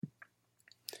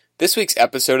This week's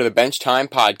episode of the Bench Time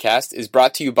Podcast is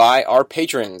brought to you by our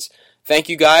patrons. Thank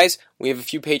you guys. We have a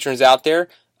few patrons out there.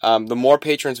 The more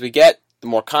patrons we get, the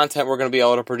more content we're going to be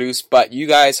able to produce, but you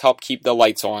guys help keep the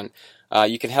lights on.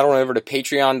 You can head on over to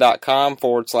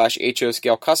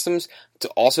patreon.com/HO Customs to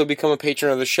also become a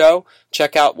patron of the show.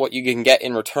 Check out what you can get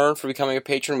in return for becoming a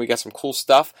patron. We got some cool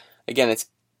stuff. Again, it's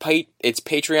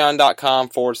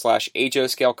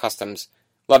patreon.com/HO Customs.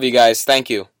 Love you guys.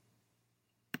 Thank you.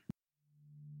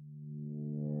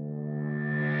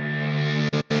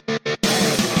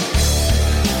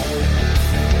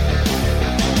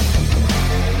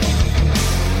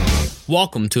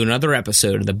 Welcome to another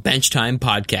episode of the Bench Time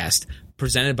Podcast,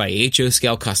 presented by HO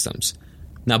Scale Customs.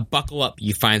 Now buckle up,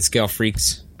 you fine scale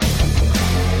freaks.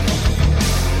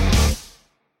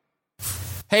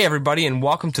 Hey everybody, and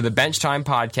welcome to the Bench Time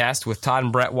Podcast with Todd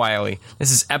and Brett Wiley.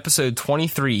 This is episode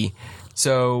 23.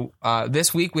 So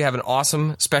this week we have an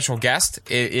awesome special guest.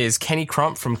 It is Kenny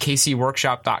Crump from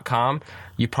kcworkshop.com.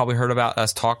 You probably heard about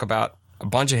us talk about a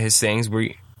bunch of his things.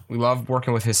 We love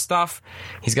working with his stuff.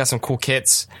 He's got some cool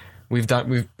kits. We've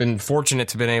been fortunate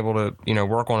to been able to,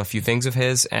 work on a few things of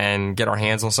his and get our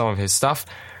hands on some of his stuff.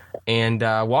 And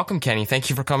welcome, Kenny. Thank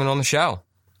you for coming on the show.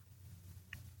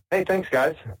 Hey, thanks,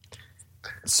 guys.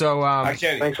 So, Hi,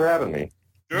 Kenny. Thanks for having me.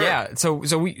 Sure. Yeah. So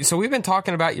we've been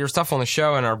talking about your stuff on the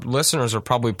show, and our listeners are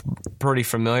probably pretty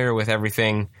familiar with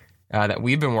everything that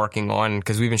we've been working on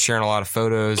because we've been sharing a lot of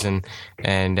photos and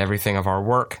everything of our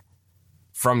work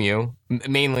from you,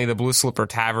 mainly the Blue Slipper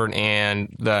Tavern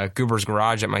and the Goober's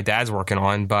Garage that my dad's working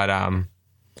on. But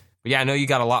yeah, I know you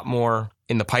got a lot more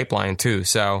in the pipeline too.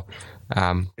 So we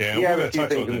have a few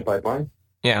things in the pipeline.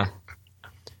 Yeah.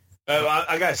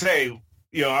 I gotta say,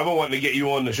 I've been wanting to get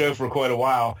you on the show for quite a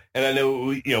while, and I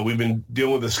know we've been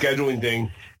dealing with the scheduling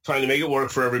thing, trying to make it work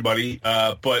for everybody.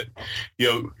 But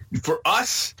for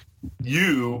us,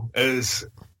 you as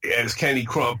Kenny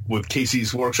Crump with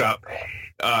Casey's Workshop.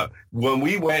 When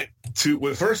we went to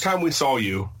the first time we saw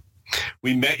you,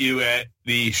 we met you at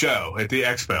the show at the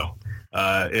expo.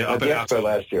 At the expo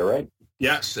last year, right?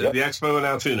 Yes, at the expo in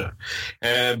Altoona.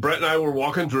 And Brett and I were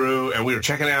walking through, and we were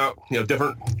checking out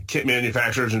different kit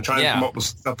manufacturers and trying to come up with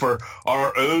stuff for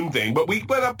our own thing. But we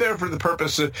went up there for the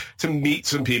purpose to meet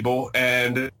some people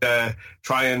and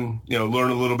try and learn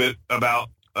a little bit about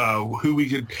who we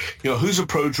could, who's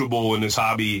approachable in this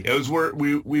hobby. It was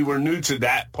we were new to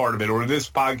that part of it, or this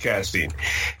podcasting,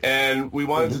 and we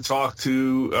wanted to talk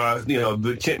to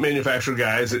the kit manufacturer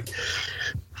guys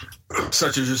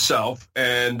such as yourself,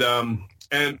 and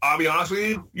I'll be honest with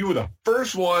you, you were the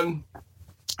first one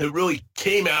that really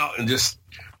came out and just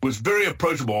was very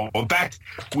approachable. In fact,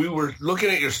 we were looking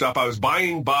at your stuff. I was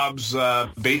buying Bob's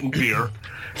Bait and Beer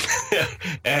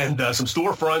and some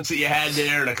storefronts that you had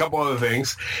there and a couple other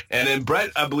things. And then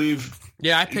Brett, I believe.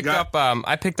 Yeah, I picked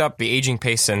up the aging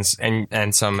paste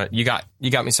and some. You got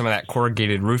me some of that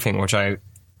corrugated roofing, which I'm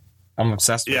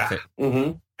obsessed with it.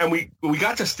 Mm-hmm. And we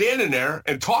got to standing there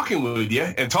and talking with you,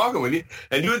 and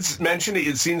you had mentioned that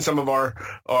you'd seen some of our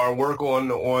work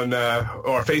on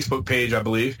our Facebook page, I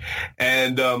believe,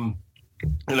 and that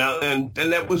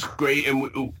was great.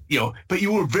 And but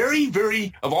you were very,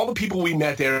 very, of all the people we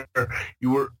met there,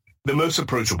 you were the most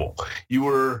approachable. You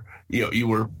were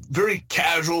very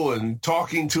casual and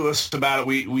talking to us about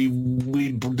it.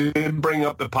 We did bring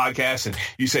up the podcast, and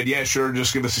you said, yeah, sure,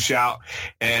 just give us a shout.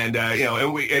 And and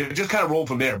it just kind of rolled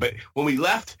from there. But when we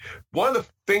left, one of the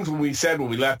things when we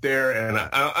left there, and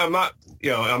I'm not,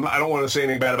 I don't want to say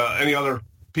anything bad about any other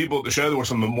people at the show. There were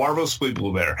some marvelous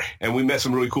people there, and we met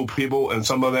some really cool people, and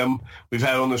some of them we've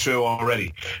had on the show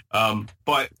already.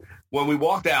 But when we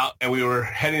walked out and we were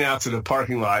heading out to the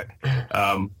parking lot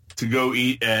to go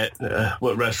eat at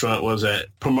what restaurant was that?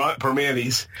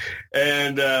 Permanis.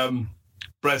 And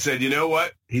Brett said, you know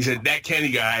what? He said, that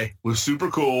Kenny guy was super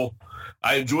cool.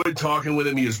 I enjoyed talking with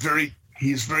him. He's very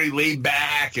laid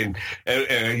back, and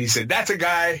he said, that's a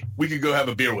guy we could go have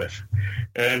a beer with.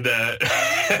 And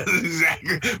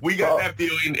exactly, we got that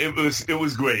feeling. It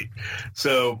was great.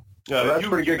 So that's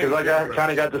pretty good because I kind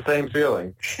of got the same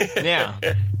feeling. Yeah.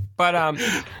 But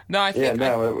no, I think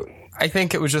I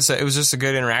think it was just a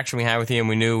good interaction we had with you, and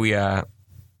we knew we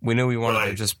wanted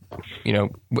to just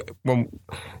when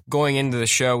going into the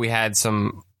show we had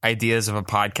some ideas of a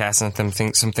podcast and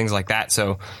some things like that.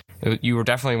 So you were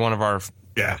definitely one of our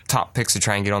top picks to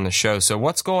try and get on the show. So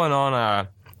what's going on?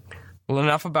 Well,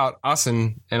 enough about us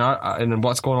and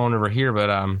what's going on over here.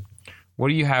 But what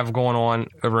do you have going on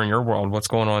over in your world? What's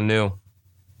going on new?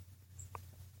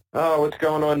 Oh, what's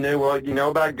going on new? Well, you know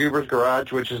about Goober's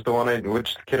Garage, which is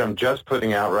the kit I'm just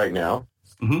putting out right now.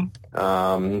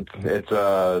 Mm-hmm. It's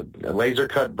a laser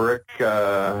cut brick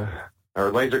or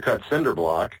laser cut cinder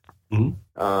block.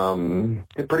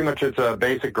 Mm-hmm. Pretty much it's a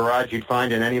basic garage you'd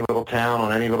find in any little town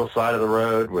on any little side of the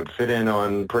road, would fit in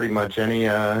on pretty much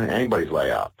anybody's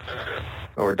layout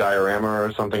or diorama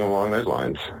or something along those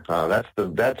lines. That's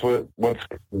what's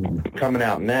coming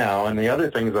out now. And the other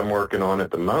things I'm working on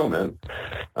at the moment,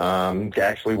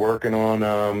 actually working on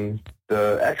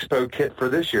the Expo kit for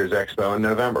this year's Expo in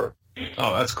November.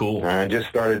 Oh, that's cool. I just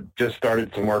started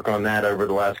some work on that over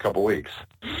the last couple weeks.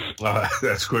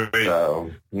 That's great.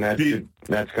 So that's going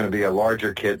to be a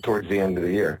larger kit towards the end of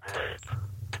the year.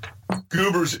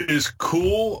 Goobers is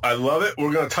cool. I love it.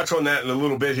 We're going to touch on that in a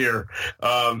little bit here.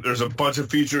 There's a bunch of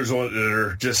features on it that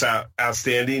are just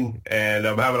outstanding, and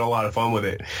I'm having a lot of fun with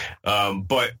it.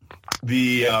 But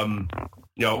we're going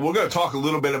to talk a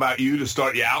little bit about you to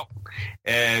start you out,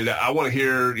 and I want to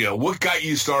hear, what got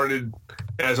you started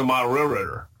as a model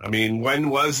railroader. I mean, when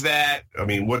was that? I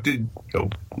mean, what did,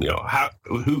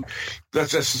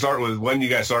 let's just start with when you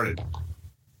guys started.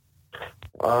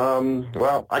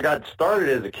 Well, I got started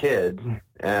as a kid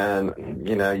and,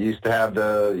 used to have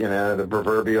the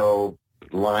proverbial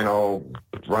Lionel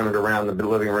running around the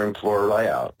living room floor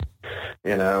layout,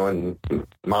 and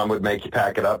Mom would make you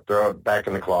pack it up, throw it back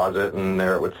in the closet, and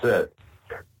there it would sit.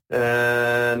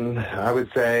 And I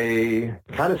would say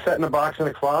kind of set in a box in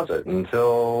a closet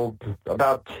until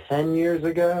about 10 years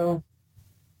ago.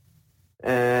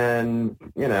 And,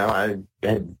 I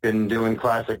had been doing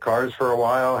classic cars for a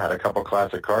while, had a couple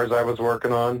classic cars I was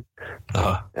working on,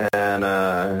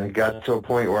 and got to a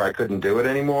point where I couldn't do it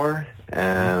anymore,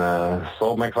 and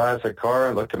sold my classic car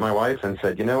and looked at my wife and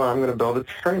said, you know what, I'm going to build a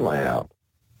train layout.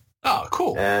 Oh,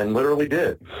 cool. And literally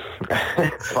did.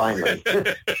 Finally.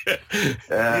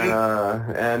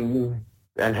 and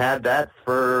had that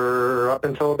for up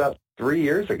until about 3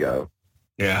 years ago.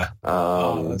 Yeah.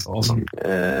 That's awesome.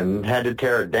 And had to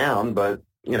tear it down, but,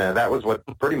 that was what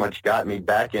pretty much got me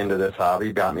back into this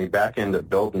hobby, got me back into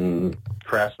building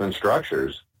Craftsman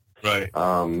structures. Right.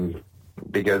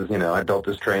 Because, I built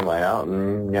this train layout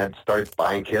and had to start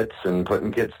buying kits and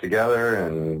putting kits together,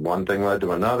 and one thing led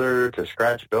to another, to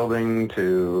scratch building,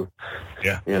 to,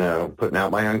 putting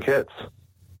out my own kits.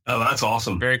 Oh, that's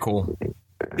awesome. Very cool.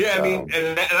 Yeah, I mean,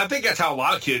 and I think that's how a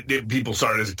lot of people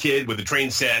started as a kid, with a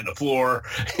train set and the floor,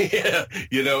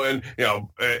 and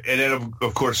then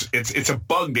of course it's a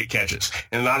bug that catches,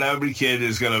 and not every kid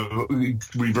is going to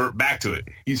revert back to it.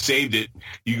 You saved it,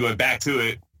 you went back to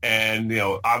it. And,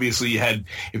 obviously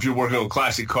if you're working on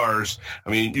classic cars, I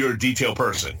mean, you're a detail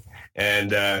person. And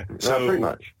so pretty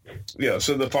much.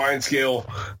 So the fine scale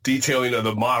detailing of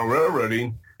the model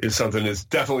railroading is something that's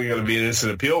definitely going to be an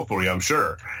instant appeal for you, I'm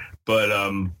sure. But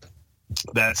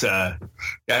that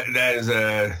is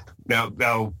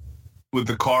now with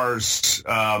the cars,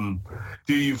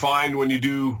 do you find when you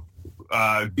do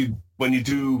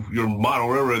your model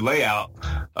railroad layout,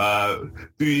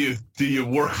 do you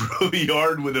work really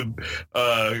hard with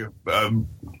a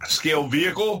scale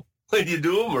vehicle when you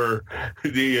do them, or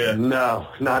do you? No,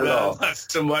 not at all. Not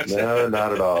so much. No,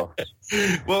 not at all.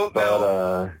 Well,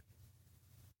 but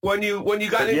when you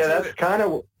got into that's kind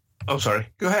of. Oh, sorry.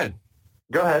 Go ahead.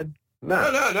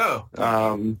 No.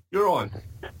 You're on.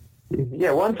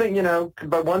 Yeah, one thing,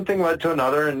 but one thing led to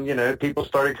another, and, people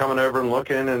started coming over and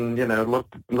looking and,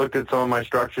 looked at some of my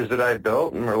structures that I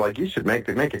built and were like, you should make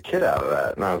a kit out of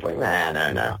that. And I was like,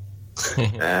 no.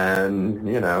 And,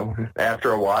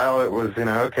 after a while it was,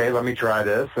 okay, let me try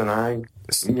this. And I,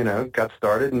 got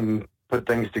started and put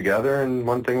things together, and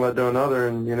one thing led to another,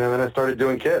 and, then I started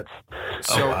doing kits.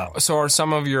 So are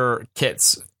some of your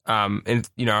kits, are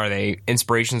they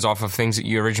inspirations off of things that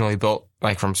you originally built,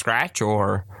 like from scratch,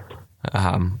 or...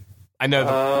 I know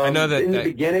that in the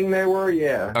beginning they were,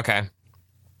 yeah. Okay.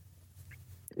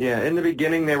 Yeah, in the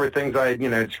beginning they were things I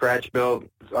had scratch built.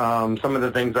 Some of the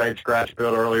things I had scratch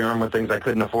built earlier on were things I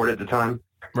couldn't afford at the time.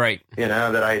 Right.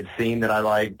 That I had seen that I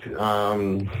liked.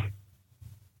 But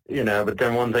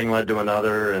then one thing led to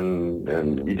another,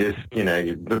 and you just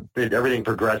everything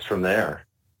progressed from there.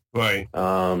 Right.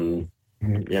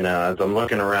 As I'm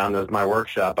looking around my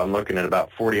workshop, I'm looking at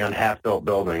about 40 half-built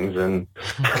buildings, and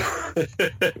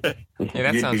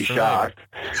you'd be shocked.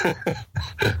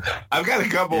 I've got a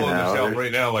couple on the shelf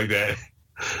right now like that.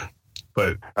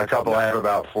 But a couple I have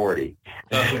about 40.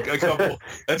 A couple.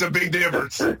 That's a big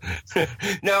difference.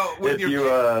 Now, if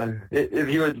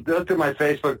you had looked at my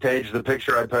Facebook page, the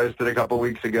picture I posted a couple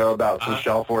weeks ago about some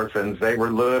shelf orphans, they were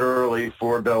literally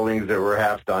 4 buildings that were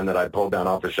half done that I pulled down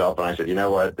off the shelf, and I said, you know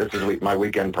what, this is my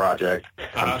weekend project.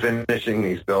 I'm finishing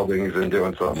these buildings and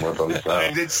doing something with them. So.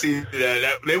 I did see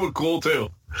that. They were cool too.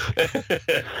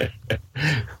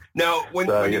 Now, when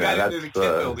you got into the kit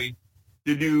building,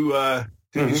 did you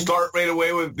start right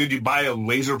away with? Did you buy a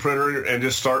laser printer and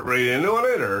just start right in on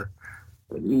it, or?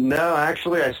 No,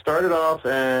 actually, I started off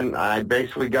and I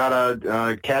basically got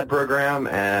a CAD program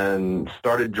and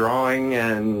started drawing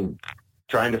and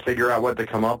trying to figure out what to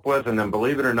come up with. And then,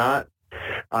 believe it or not,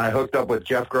 I hooked up with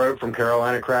Jeff Grove from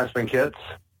Carolina Craftsman Kits.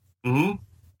 Mm-hmm.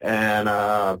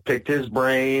 And picked his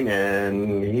brain,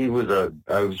 and he was a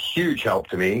huge help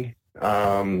to me.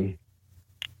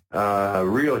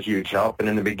 Real huge help. And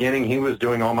in the beginning, he was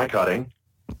doing all my cutting.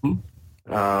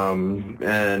 Mm-hmm.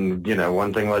 And,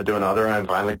 one thing led to another, and I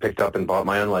finally picked up and bought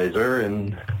my own laser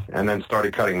and then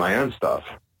started cutting my own stuff.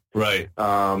 Right.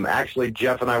 Actually,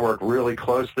 Jeff and I work really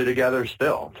closely together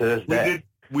still to this day.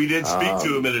 We did speak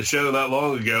to him at a show not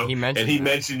long ago, he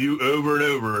mentioned you over and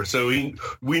over. So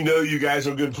we know you guys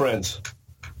are good friends.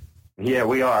 Yeah,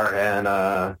 we are.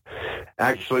 And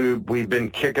actually, we've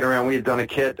been kicking around. We had done a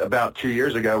kit about 2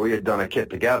 years ago. We had done a kit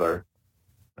together.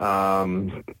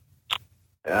 Called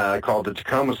the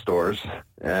Tacoma Stores,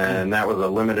 and that was a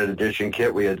limited edition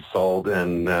kit we had sold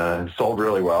and sold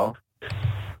really well.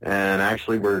 And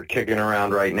actually, we're kicking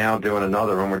around right now doing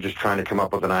another one. We're just trying to come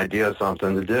up with an idea of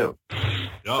something to do.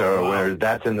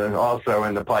 That's also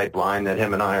in the pipeline that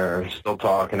him and I are still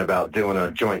talking about doing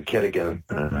a joint kit again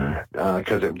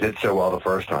because it did so well the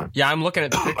first time. Yeah, I'm looking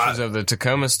at the pictures of the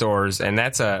Tacoma Stores, and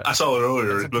I saw it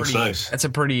earlier. It looks nice. That's a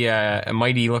pretty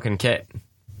mighty looking kit.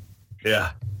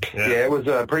 Yeah. Yeah, it was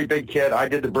a pretty big kit. I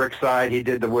did the brick side, he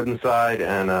did the wooden side,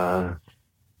 and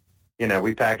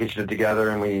we packaged it together,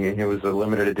 and it was a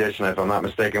limited edition. If I'm not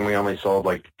mistaken, we only sold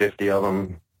like 50 of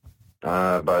them.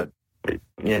 But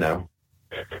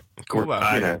cool.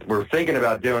 We're thinking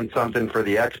about doing something for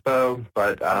the expo,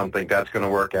 but I don't think that's going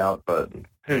to work out. But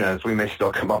who knows? We may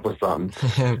still come up with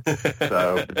something.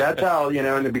 So that's how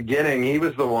in the beginning, he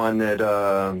was the one that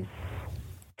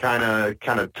kind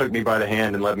of took me by the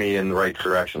hand and led me in the right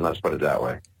direction. Let's put it that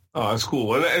way. Oh, that's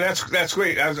cool. And that's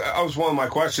great. I was one of my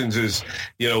questions is,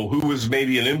 who was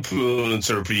maybe an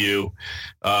influencer for you?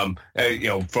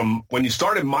 From when you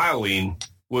started miling,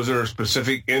 was there a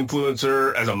specific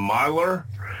influencer as a miler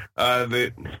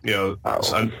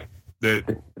It's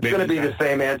going to be the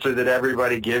same answer that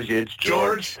everybody gives you. It's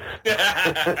George.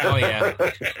 Oh, yeah.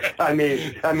 I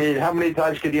mean, how many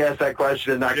times could you ask that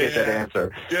question and not get that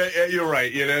answer? Yeah, you're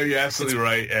right. You're absolutely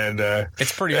right. And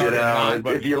it's pretty hard to not.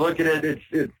 If you look at it,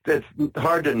 it's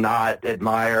hard to not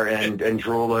admire and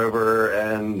drool over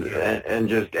and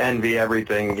just envy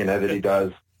everything, that he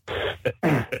does.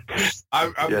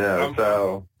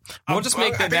 We'll just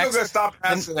make the next. I'm going to stop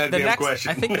asking that damn question.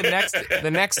 I think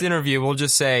the next interview we'll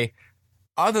just say,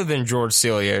 other than George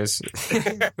Celios,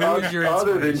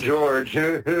 other than George,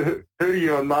 who do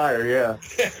you admire? Yeah,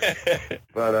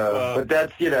 but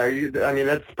that's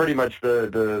that's pretty much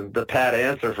the pat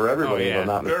answer for everybody. If I'm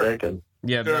not mistaken.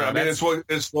 Yeah, sure.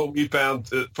 It's what we found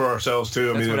for ourselves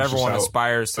too. That's what everyone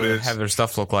aspires to have their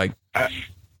stuff look like.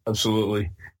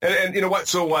 Absolutely, and you know what?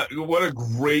 So what a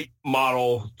great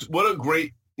model! What a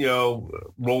great role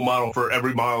model for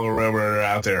every modeler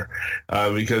out there,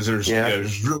 because there's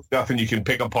really nothing you can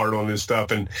pick apart on this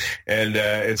stuff, and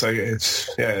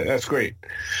that's great.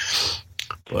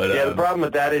 But, the problem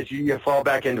with that is you fall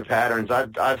back into patterns.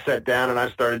 I've sat down and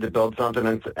I've started to build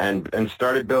something and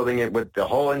started building it with the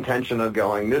whole intention of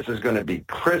going, this is going to be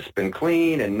crisp and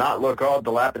clean and not look all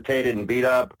dilapidated and beat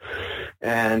up.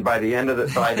 And by the end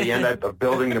of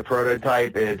building the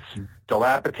prototype, it's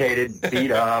dilapidated,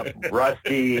 beat up,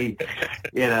 rusty,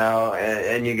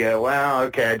 and you go, well,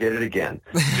 okay, I did it again.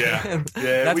 Yeah,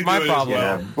 that's my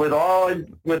problem. With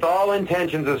all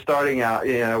intentions of starting out,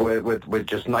 with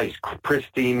just nice,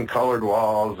 pristine, colored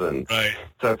walls and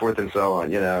so forth and so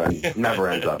on, and it never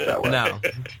ends up that way. No,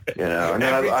 and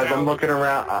then I'm looking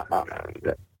around.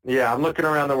 I'm looking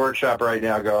around the workshop right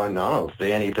now going, I don't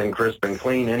see anything crisp and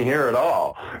clean in here at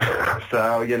all.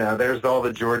 So, there's all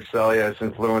the George Celios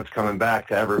influence coming back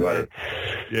to everybody.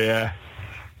 Yeah.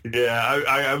 Yeah,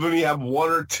 I only have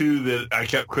one or two that I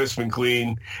kept crisp and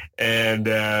clean, and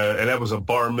that was a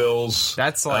Bar Mills.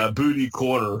 That's like Booty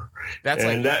Corner. That's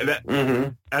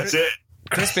that's it.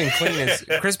 Crisp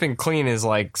and clean is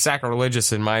like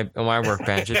sacrilegious in my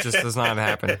workbench. It just does not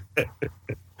happen.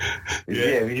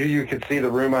 Yeah, you can see the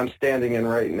room I'm standing in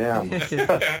right now.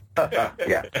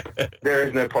 Yeah, there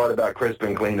is no part about crisp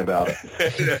and clean about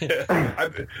it.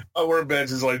 My workbench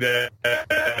is like that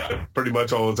pretty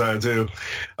much all the time too.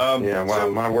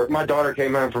 My daughter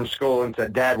came home from school and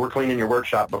said, "Dad, we're cleaning your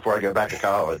workshop before I go back to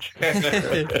college."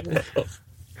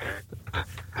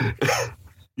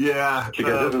 Yeah, she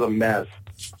goes, "This is a mess."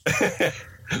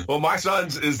 Well, my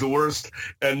son's is the worst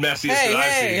and messiest that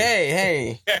I've seen.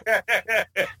 Hey.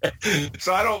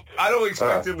 So I don't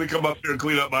expect him to come up here and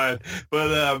clean up mine.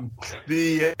 But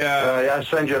I'll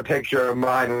send you a picture of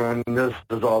mine when this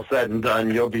is all said and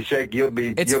done. You'll be you'll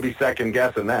be second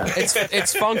guessing that.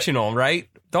 It's functional, right?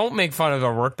 Don't make fun of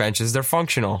our workbenches. They're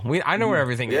functional. I know where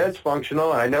everything is. Yeah, it's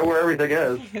functional. I know where everything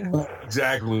is.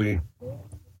 Exactly.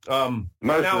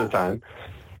 Most of the time.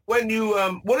 When you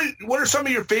what are some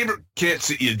of your favorite kits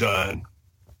that you've done?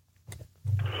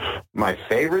 My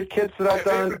favorite kits that I've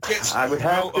done, I would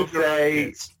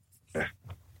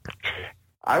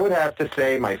have to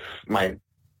say my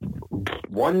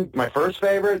first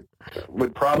favorite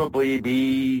would probably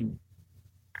be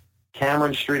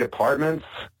Cameron Street Apartments.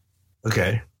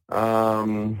 Okay.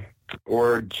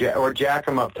 Or Jack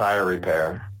 'em Up Tire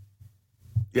Repair.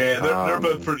 Yeah, they're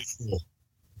both pretty cool.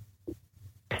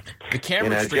 The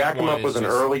Cameron Street Jack 'em Up was an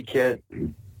early kit.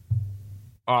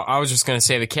 I was just going to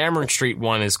say the Cameron Street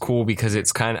one is cool because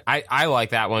it's kind of I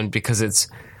like that one because it's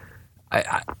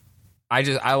I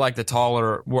like the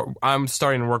taller. I'm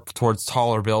starting to work towards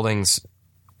taller buildings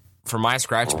for my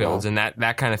scratch builds, and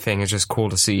that kind of thing is just cool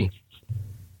to see.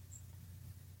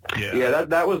 Yeah,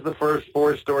 that was the first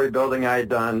 4-story building I had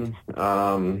done.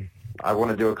 I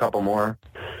want to do a couple more.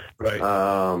 Right.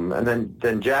 And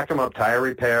then Jack 'em Up Tire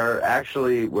Repair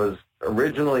actually was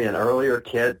originally an earlier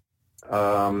kit.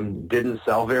 Didn't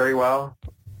sell very well.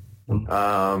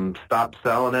 Stopped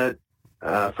selling it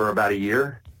for about a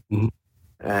year,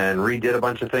 and redid a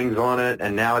bunch of things on it,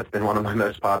 and now it's been one of my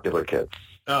most popular kits.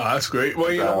 Oh, that's great.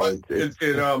 Well, you know what?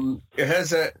 It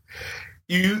has that.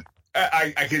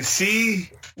 I can see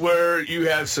where you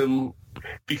have some,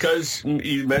 because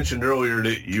you mentioned earlier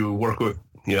that you work with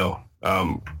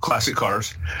classic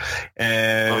cars,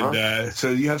 and so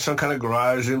you have some kind of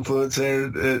garage influence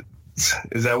there.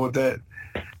 Is that what that?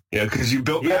 Yeah, because you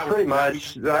built that pretty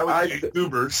much. That was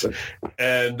Ubers,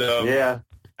 and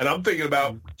and I'm thinking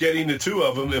about getting the two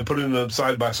of them and putting them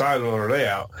side by side on a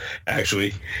layout,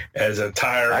 actually, as a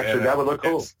tire. Actually, that would look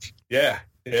cool. Yeah.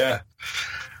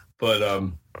 But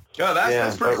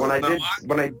that's pretty cool.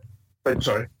 I'm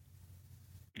sorry.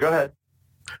 Go ahead.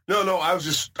 No, I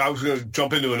was going to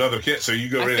jump into another kit, so you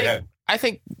go right ahead. I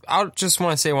think I just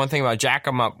want to say one thing about Jack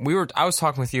 'em Up. I was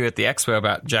talking with you at the expo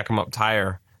about Jack 'em Up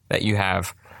Tire that you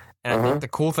have, and I think the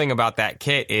cool thing about that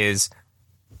kit is,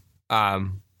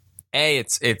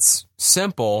 it's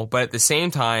simple, but at the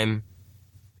same time,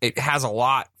 it has a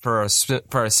lot for a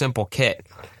simple kit.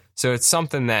 So it's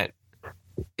something that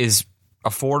is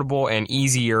affordable and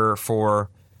easier for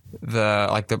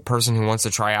the person who wants to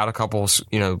try out a couple,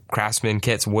 Craftsman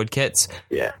kits, wood kits.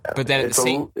 Yeah. But then at the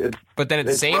same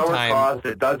time,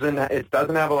 it doesn't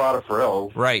have a lot of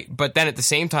frills. Right. But then at the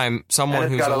same time, someone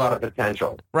who's got a lot of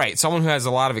potential. Right. Someone who has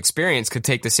a lot of experience could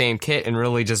take the same kit and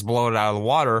really just blow it out of the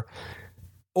water.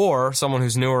 Or someone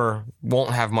who's newer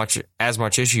won't have as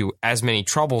many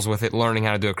troubles with it learning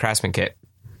how to do a Craftsman kit.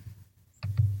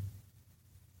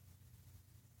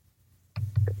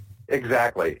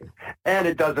 Exactly, and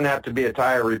it doesn't have to be a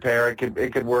tire repair.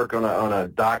 It could work on a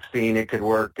dock scene. It could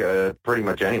work pretty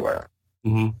much anywhere.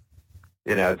 Mm-hmm.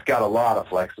 It's got a lot of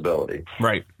flexibility.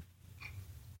 Right.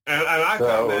 And I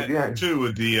found that too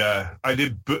with the I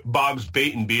did Bob's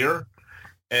Bait and Beer,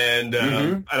 and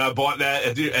I bought that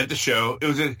at the show.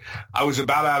 I was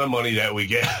about out of money that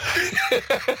weekend.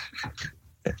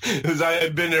 Because I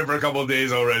had been there for a couple of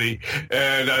days already,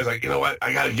 and I was like, you know what,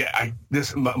 I gotta get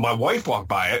this. My wife walked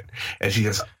by it, and she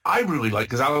goes, I really like,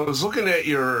 because I was looking at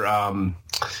your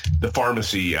the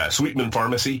pharmacy, Sweetman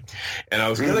Pharmacy, and I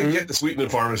was gonna get the Sweetman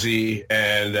Pharmacy,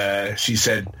 and she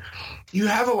said, you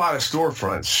have a lot of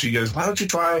storefronts. She goes, why don't you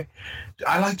try?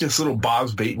 I like this little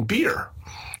Bob's Bait and Beer,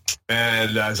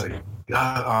 and I was like,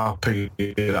 I'll pick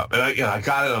it up, and I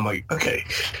got it. I'm like, okay.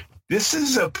 This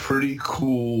is a pretty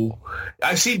cool.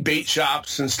 I see bait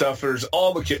shops and stuff. There's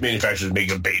all the kit manufacturers make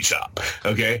a bait shop.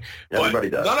 Okay, everybody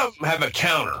does. None of them have a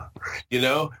counter,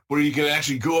 where you can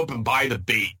actually go up and buy the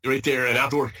bait right there and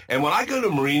outdoor. And when I go to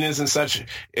marinas and such,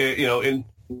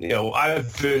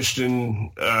 I've fished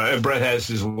and Brett has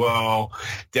as well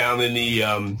down in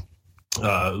the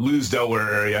Lewes,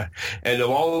 Delaware area, and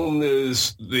along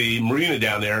the marina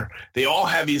down there, they all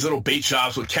have these little bait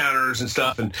shops with counters and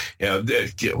stuff. And what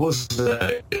was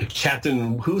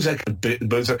Captain? Who's that?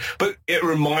 But it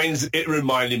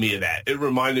reminded me of that. It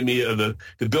reminded me of the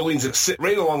buildings that sit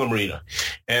right along the marina.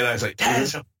 And I was like,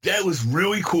 that was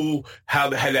really cool how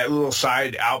they had that little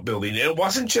side outbuilding. And it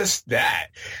wasn't just that.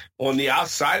 On the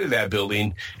outside of that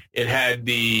building, it had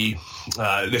the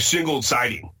shingled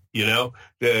siding.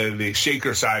 The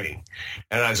shaker siding,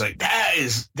 and I was like, that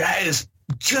is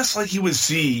just like you would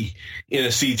see in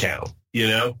a sea town, you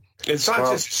know? It's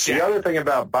not just the other thing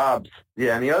about Bob's.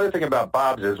 Yeah, and the other thing about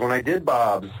Bob's is when I did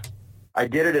Bob's, I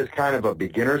did it as kind of a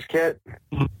beginner's kit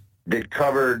that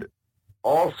covered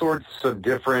all sorts of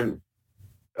different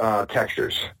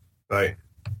textures. Right.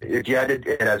 If you had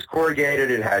it has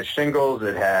corrugated, it has shingles,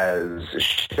 it has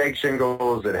shake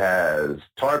shingles, it has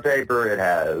tar paper, it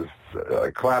has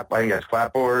I think that's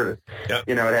clapboard. Yep.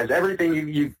 You know, it has everything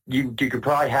you could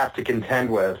probably have to contend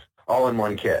with all in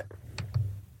one kit.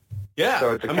 Yeah.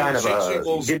 So it's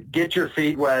a get your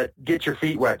feet wet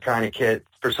kind of kit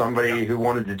for somebody who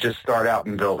wanted to just start out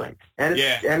in building. And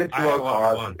it's low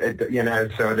cost, you know,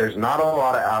 so there's not a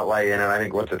lot of outlay in it. I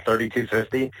think, what's it,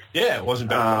 $32.50? Yeah, it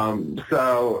wasn't bad.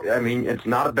 So, I mean, it's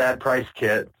not a bad price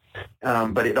kit,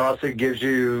 but it also gives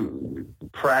you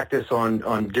practice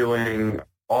on doing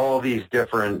all these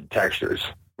different textures.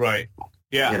 Right.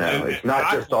 Yeah. You know, it's not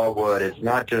just all wood. It's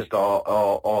not just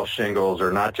all shingles,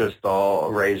 or not just all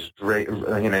raised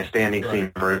standing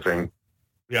seam roofing.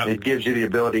 Yeah. It gives you the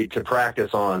ability to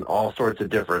practice on all sorts of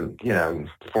different, you know,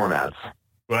 formats.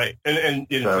 Right. And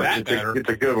so it's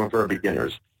a good one for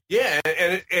beginners. Yeah,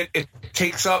 and it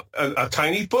takes up a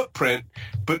tiny footprint,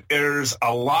 but there's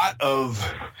a lot of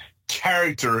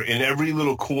character in every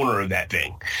little corner of that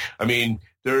thing. I mean,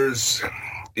 there's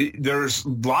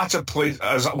lots of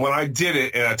places. When I did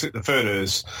it and I took the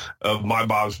photos of my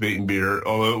Bob's Bait and Beer,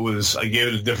 although I gave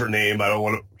it a different name.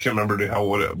 Can't remember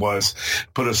what it was.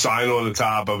 Put a sign on the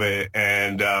top of it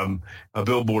and a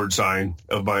billboard sign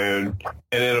of my own.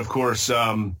 And then, of course,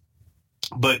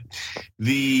 but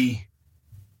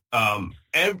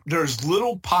there's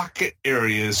little pocket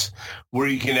areas where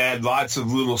you can add lots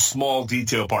of little small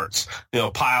detail parts, you know,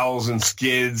 piles and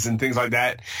skids and things like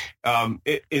that,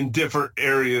 in different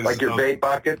areas. Like your bait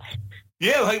buckets?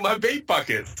 Yeah, like my bait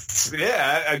buckets.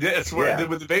 Yeah, I did. That's what I did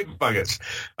with the bait buckets.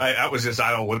 I don't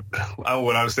know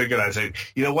what I was thinking. I said,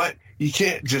 you know what? You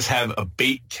can't just have a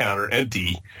bait counter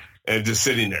empty and just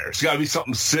sitting there. It's got to be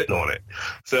something sitting on it.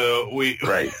 So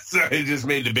so I just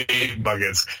made the bait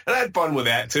buckets, and I had fun with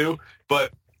that too.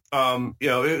 But you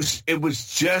know, it's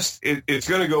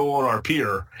going to go on our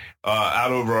pier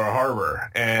out over our harbor,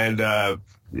 and I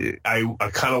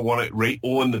kind of want it right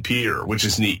on the pier, which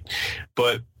is neat.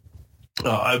 But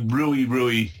I really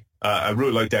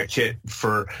like that kit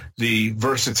for the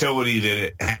versatility that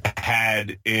it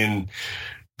had in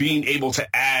being able to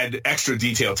add extra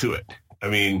detail to it. I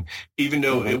mean, even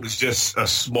though it was just a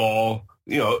small,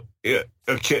 you know,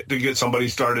 a kit to get somebody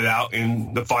started out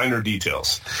in the finer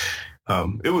details,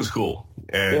 it was cool.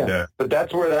 And but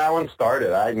that's where that one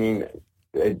started. I mean,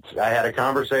 I had a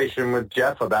conversation with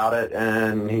Jeff about it,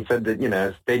 and he said that, you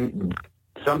know,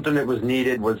 something that was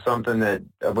needed was something that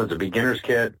was a beginner's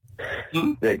kit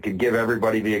that could give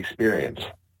everybody the experience.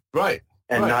 Right.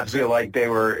 And not feel like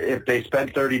if they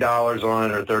spent $30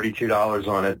 on it or $32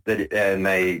 on it, and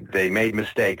they made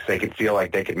mistakes, they could feel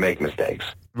like they could make mistakes.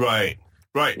 Right.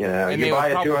 You know, and you buy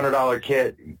a $200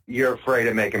 kit, you're afraid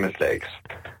of making mistakes.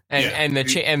 And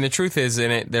the truth is,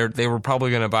 in it, they were probably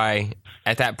going to buy,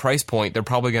 at that price point, they're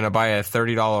probably going to buy a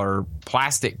 $30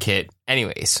 plastic kit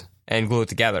anyways and glue it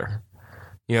together.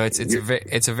 You know, it's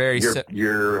a very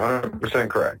you're 100%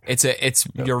 correct.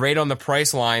 You're right on the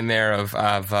price line there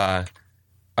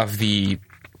of the,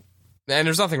 and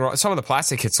there's nothing wrong. Some of the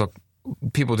plastic kits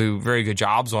people do very good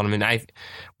jobs on them. And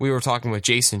we were talking with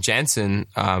Jason Jensen.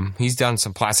 He's done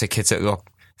some plastic kits that look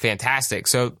fantastic.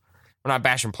 So we're not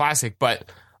bashing plastic,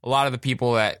 but a lot of the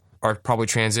people that are probably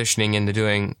transitioning into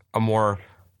doing a more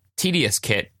tedious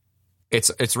kit,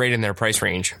 it's right in their price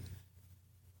range.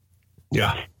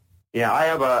 Yeah. Yeah, I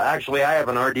have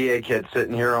an RDA kit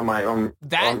sitting here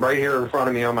right here in front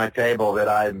of me on my table that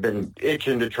I've been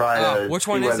itching to try to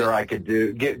see whether I could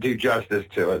do justice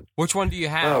to it. Which one do you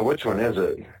have? Oh, which one is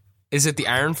it? Is it the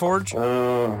Iron Forge?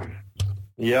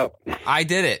 Yep. I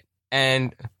did it,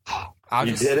 and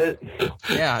you did it?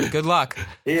 Yeah. Good luck.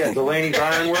 Yeah, Delaney's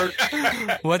Ironworks.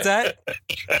 What's that?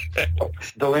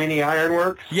 Delaney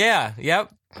Ironworks. Yeah.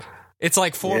 Yep. It's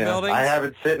like 4 buildings. I have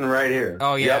it sitting right here.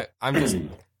 Oh yeah. Yep. I'm just.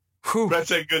 Brett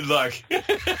said good luck.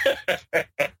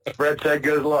 Brett said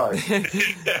good luck.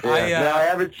 I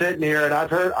have it sitting here, and I've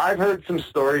heard some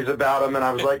stories about them, and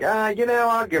I was like, you know,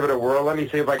 I'll give it a whirl. Let me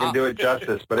see if I can do it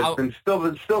justice. But it's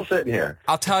still sitting here.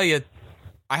 I'll tell you,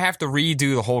 I have to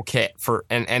redo the whole kit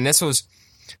and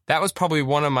that was probably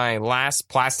one of my last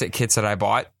plastic kits that I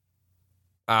bought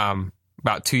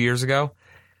about 2 years ago.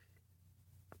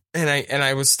 And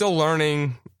I was still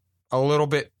learning a little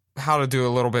bit how to do a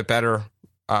little bit better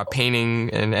painting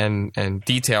and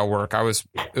detail work. It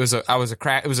was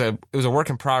a work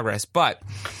in progress, but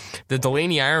the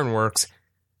Delaney Ironworks,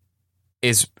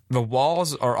 is the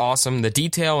walls are awesome. The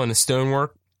detail and the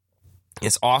stonework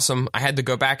is awesome. I had to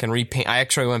go back and repaint. I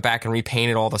actually went back and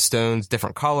repainted all the stones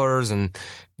different colors, and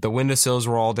the windowsills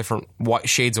were all different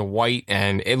shades of white,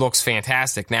 and it looks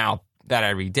fantastic now that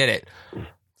I redid it.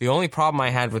 The only problem I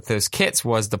had with those kits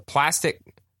was the plastic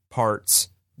parts,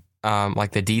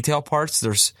 like the detail parts.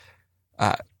 There's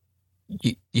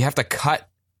you have to cut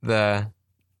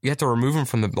you have to remove them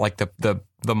from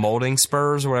the molding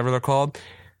spurs or whatever they're called.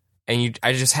 And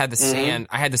I just had to sand.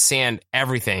 I had to sand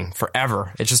everything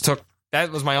forever. It just took.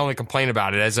 That was my only complaint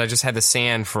about it, as I just had to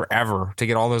sand forever to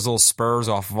get all those little spurs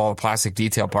off of all the plastic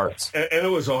detail parts. And it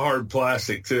was a hard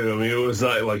plastic too. I mean, it was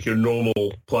not like your normal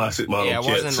plastic model kits.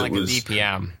 Yeah, it wasn't like a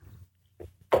DPM.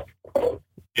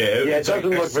 Yeah, it doesn't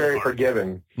look very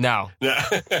forgiving. No. So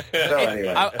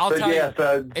anyway, I'll tell you,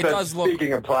 it does look.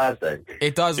 Speaking of plastic,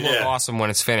 it does look awesome when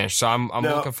it's finished. So I'm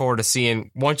looking forward to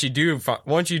seeing once you do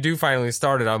finally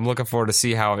start it. I'm looking forward to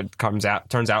see how it turns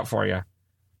out for you.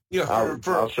 Yeah,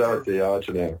 I'll show it to you. I'll let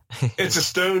you know. It's a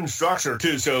stone structure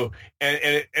too, so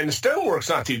and the stonework's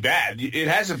not too bad. It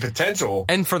has the potential,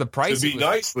 and for the price, to be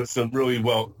nice with some really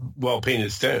well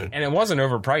painted stone. And it wasn't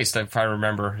overpriced, if I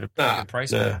remember the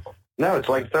price. No, it's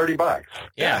like $30.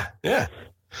 Yeah.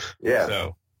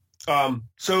 So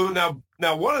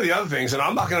now one of the other things, and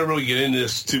I'm not going to really get into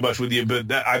this too much with you, but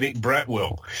that I think Brett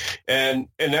will, and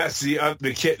that's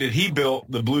the kit that he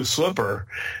built, the Blue Slipper,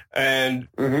 and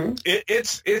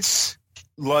it's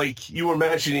like you were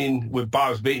mentioning with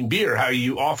Bob's Bait and Beer, how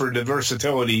you offer the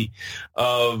versatility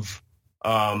of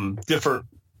different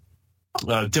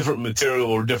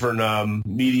material or different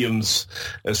mediums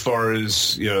as far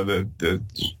as the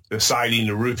siding,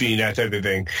 the roofing, that type of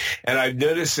thing. And I've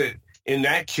noticed that in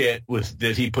that kit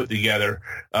that he put together,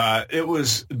 it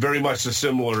was very much a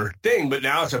similar thing, but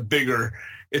now it's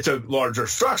a larger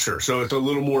structure, so it's a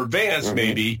little more advanced,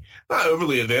 maybe not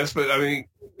overly advanced, but I mean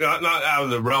not out of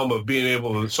the realm of being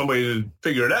able to somebody to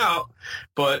figure it out,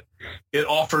 but it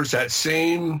offers that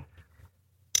same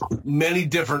many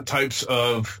different types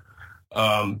of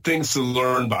things to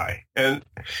learn by,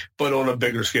 but on a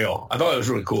bigger scale. I thought it was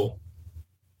really cool.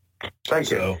 Thank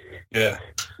you. Yeah.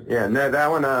 No,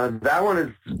 that one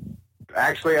is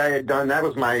actually I had done. That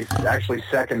was my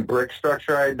second brick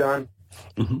structure I had done.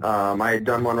 I had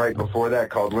done one right before that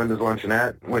called Linda's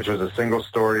Luncheonette, which was a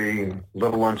single-story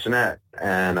little luncheonette,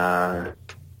 and I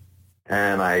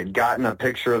had gotten a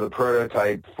picture of the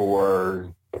prototype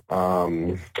for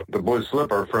the Blue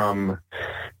Slipper from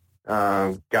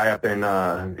guy up in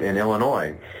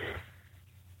Illinois,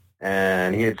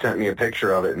 and he had sent me a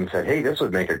picture of it and said, "Hey, this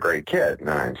would make a great kit." And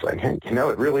I was like, "Hey,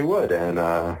 it really would." And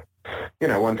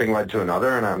one thing led to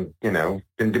another, and I'm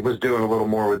was doing a little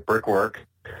more with brickwork,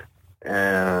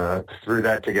 and threw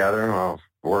that together, and I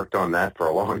worked on that for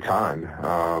a long time.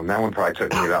 That one probably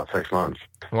took me about 6 months.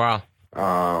 Wow.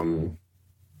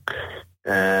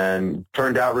 And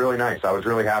turned out really nice. I was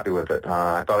really happy with it.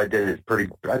 I thought I did it I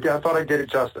thought I did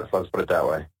it justice. Let's put it that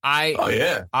way. I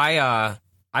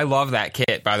love that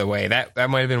kit, by the way. That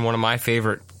might have been one of my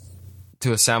favorite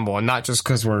to assemble, and not just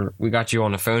because we got you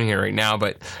on the phone here right now,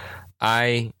 but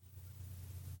I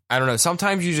don't know.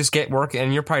 Sometimes you just get working,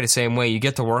 and you're probably the same way. You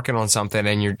get to working on something,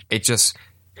 and it just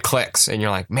clicks, and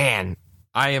you're like, man,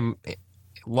 I am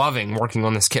loving working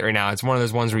on this kit right now. It's one of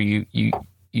those ones where you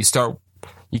start.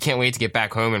 You can't wait to get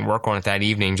back home and work on it that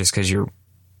evening just because you're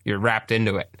wrapped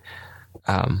into it.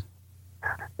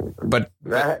 But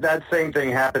that same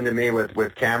thing happened to me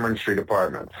with Cameron Street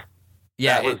Apartments.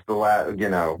 Yeah, that was the last.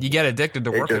 You get addicted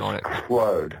to working on it.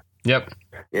 Flowed. Yep.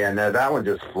 Yeah, no, that one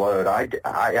just flowed. I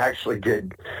actually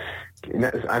did.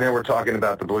 I know we're talking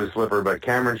about the Blue Slipper, but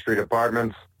Cameron Street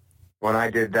Apartments. When I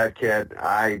did that kit,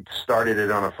 I started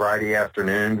it on a Friday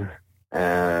afternoon.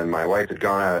 And my wife had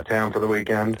gone out of town for the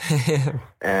weekend,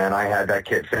 and I had that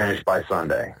kit finished by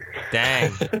Sunday.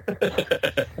 Dang.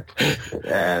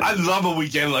 And I love a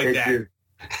weekend like that.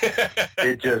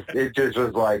 It just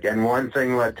was like, and one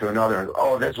thing led to another.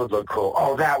 Oh, this would look cool.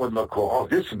 Oh, that would look cool. Oh,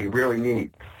 this would be really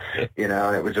neat.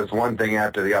 And it was just one thing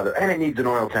after the other. And it needs an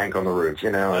oil tank on the roof,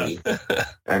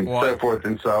 and so forth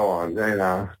and so on,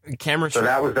 Cameron. So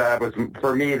that was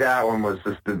for me. That one was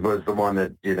the one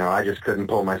that I just couldn't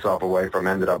pull myself away from.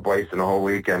 Ended up wasting a whole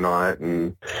weekend on it,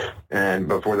 and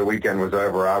before the weekend was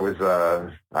over, I was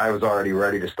already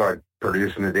ready to start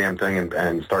producing the damn thing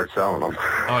and start selling them.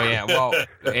 Oh yeah, well,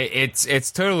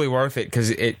 it's totally worth it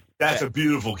because that's a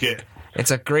beautiful kit.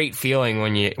 It's a great feeling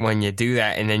when you do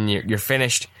that, and then you're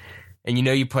finished, and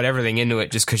you put everything into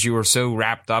it just because you were so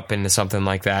wrapped up into something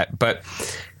like that. But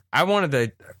I wanted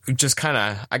to just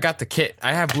I got the kit.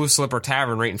 I have Blue Slipper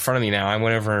Tavern right in front of me now. I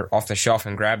went over off the shelf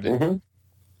and grabbed it.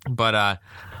 But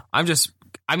I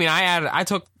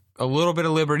took a little bit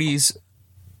of liberties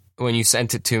when you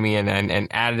sent it to me and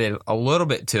added a little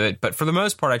bit to it. But for the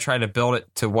most part, I tried to build it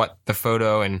to what the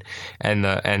photo and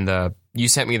you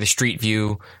sent me the street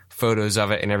view photos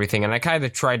of it and everything. And I kind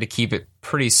of tried to keep it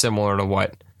pretty similar to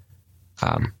what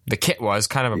the kit was,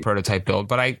 kind of a prototype build.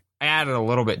 But I added a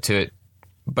little bit to it.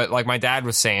 But like my dad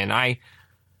was saying, I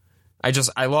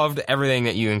loved everything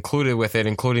that you included with it,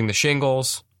 including the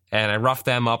shingles. And I roughed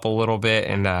them up a little bit,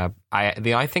 and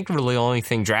I think really the only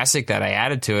thing drastic that I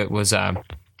added to it was I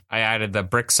added the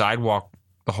brick sidewalk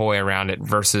the whole way around it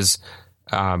versus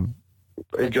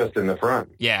just in the front.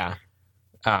 Yeah.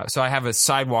 So I have a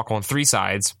sidewalk on 3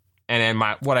 sides, and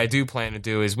then what I do plan to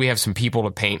do is we have some people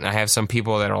to paint, and I have some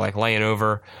people that are like laying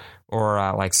over or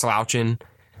like slouching.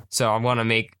 So I'm going to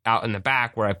make out in the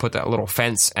back where I put that little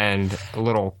fence and a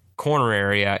little corner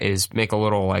area is make a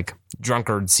little like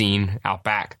drunkard scene out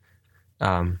back.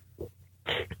 My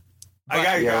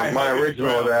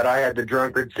original of that, I had the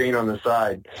drunkard scene on the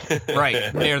side.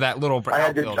 Right, near that little I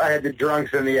had the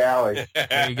drunks in the alley.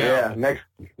 There you go.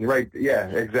 Yeah,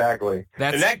 exactly.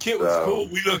 And that kit was cool.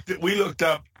 We looked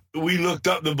up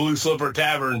the Blue Slipper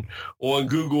Tavern on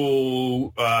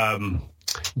Google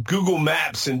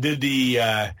Maps and did the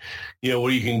where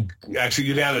you can actually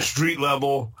go down to street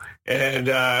level, and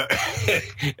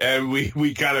and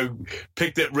we kind of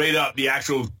picked it right up, the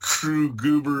actual true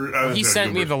goober. He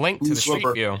sent me the link to the street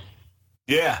view.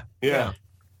 Yeah.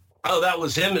 Oh, that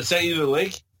was him that sent you the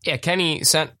link? Yeah, Kenny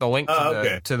sent the link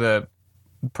to the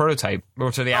prototype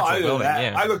or to the actual building.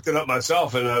 Yeah. I looked it up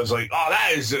myself, and I was like, "Oh,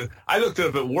 that is." I looked it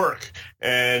up at work,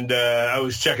 and I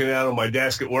was checking it out on my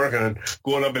desk at work, and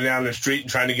going up and down the street and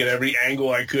trying to get every angle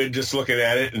I could, just looking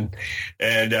at it,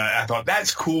 and I thought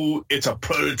that's cool. It's a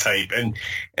prototype, and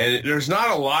there's not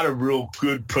a lot of real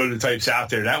good prototypes out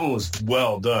there. That one was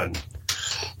well done.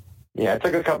 Yeah, I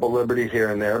took a couple liberties here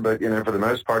and there, but for the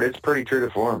most part, it's pretty true to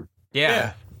form.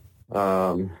 Yeah.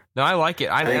 No, I like it.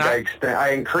 I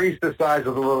increased the size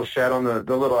of the little shed on the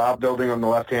little outbuilding on the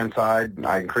left-hand side.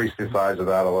 I increased the size of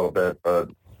that a little bit, but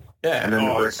and then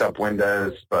the bricked up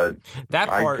windows. But that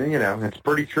part, it's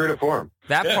pretty true to form.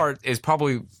 That part is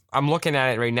probably, I'm looking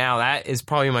at it right now, that is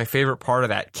probably my favorite part of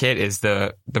that kit is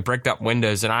the bricked up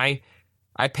windows, and I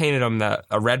painted them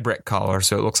a red brick color,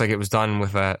 so it looks like it was done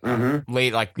with a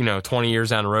late, 20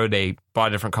 years down the road, they bought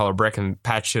a different color brick and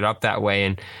patched it up that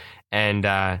way,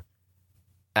 and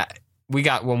we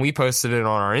got, when we posted it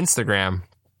on our Instagram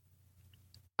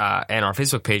and our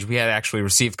Facebook page, we had actually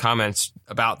received comments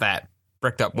about that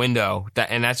bricked up window.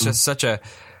 And that's just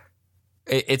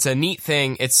it's a neat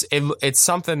thing. It's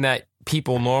something that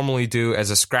people normally do as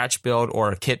a scratch build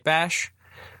or a kit bash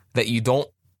that you don't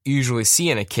usually see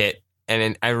in a kit.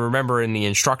 And I remember in the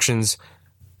instructions,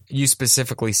 you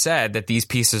specifically said that these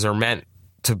pieces are meant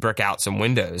to brick out some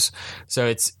windows. So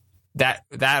it's that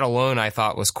alone I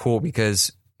thought was cool,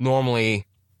 because normally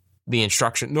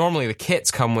the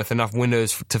kits come with enough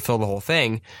windows to fill the whole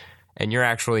thing, and you're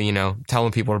actually,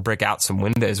 telling people to brick out some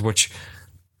windows, which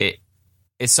it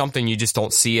is something you just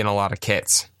don't see in a lot of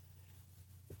kits.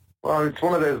 Well, it's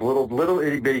one of those little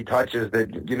itty bitty touches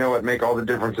that make all the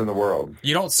difference in the world.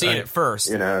 You don't see it at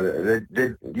first. You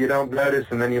don't notice,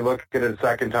 and then you look at it a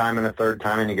second time and a third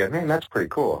time, and you go, "Man, that's pretty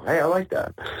cool. Hey, I like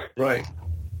that." Right.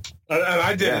 And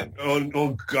I did it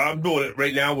I'm doing it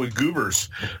right now with goobers.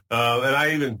 And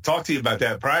I even talked to you about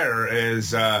that prior,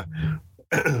 as that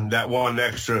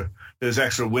those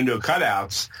extra window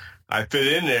cutouts I fit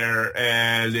in there,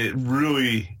 and I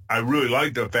really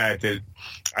like the fact that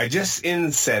I just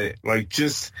inset it,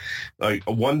 just like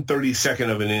a 1/32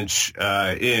 of an inch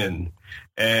in.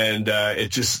 And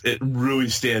it really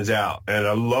stands out. And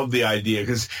I love the idea,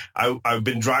 because I've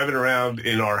been driving around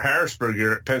in our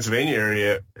Harrisburg, Pennsylvania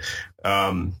area,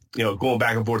 going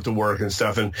back and forth to work and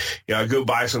stuff. And I go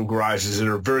by some garages that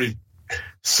are very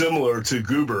similar to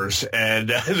goobers.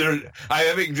 And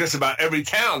I think just about every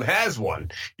town has one,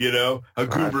 a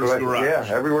goober's garage. Yeah,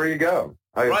 everywhere you go.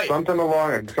 Something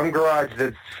along some garage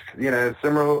that's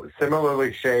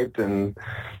similarly shaped and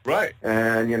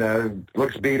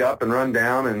looks beat up and run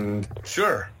down, and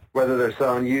sure, whether they're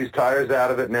selling used tires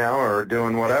out of it now or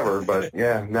doing whatever, but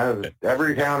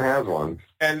every town has one,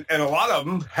 and a lot of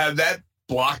them have that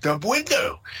blocked up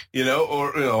window,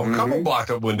 or a couple blocked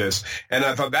up windows, and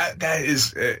I thought that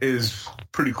is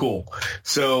pretty cool.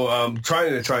 So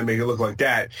trying to make it look like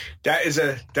that is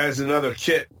another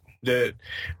kit that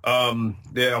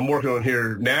that I'm working on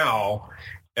here now,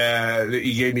 that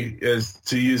you gave me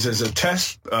to use as a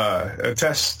test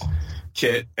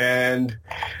kit, and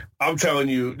I'm telling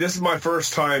you, this is my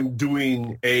first time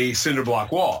doing a cinder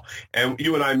block wall, and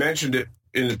you and I mentioned it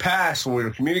in the past when we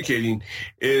were communicating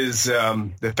is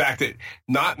the fact that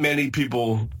not many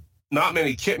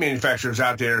kit manufacturers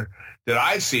out there that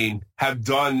I've seen have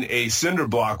done a cinder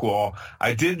block wall.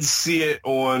 I did see it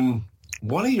on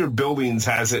one of your buildings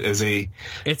has it as a...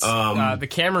 It's the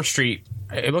Cameron Street.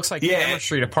 It looks like Cameron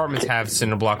Street apartments have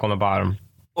cinder block on the bottom.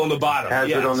 On the bottom. Has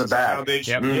it on the back.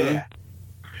 Yep. Yeah.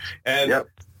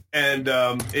 And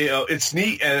it's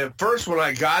neat. And at first when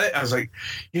I got it, I was like,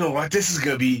 you know what, this is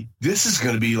gonna be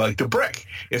like the brick.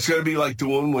 It's gonna be like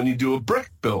doing when you do a brick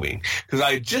building.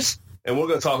 Because and we're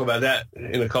gonna talk about that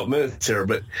in a couple minutes here,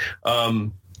 but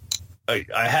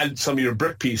I had some of your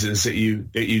brick pieces that you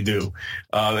do,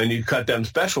 and you cut them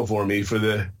special for me for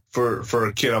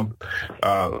a kid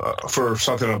for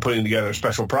something I'm putting together, a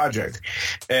special project,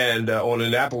 and on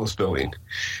Annapolis building,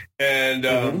 and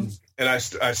I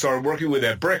started working with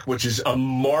that brick, which is a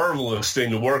marvelous thing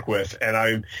to work with, and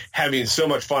I'm having so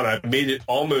much fun. I've made it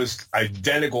almost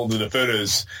identical to the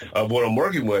photos of what I'm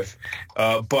working with,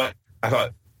 but I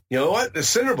thought, you know what, the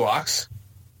cinder blocks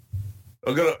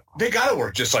they gotta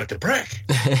work just like the brick.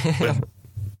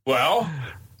 Well,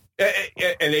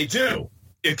 and they do.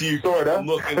 If you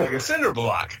looking like a cinder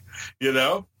block, you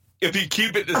know, if you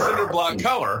keep it the cinder block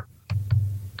color,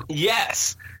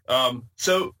 yes. But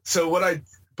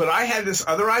I had this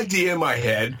other idea in my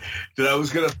head that I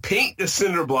was going to paint the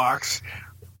cinder blocks.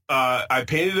 I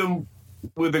painted them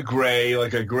with a gray,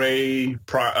 like a gray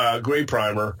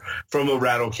primer from a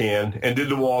rattle can, and did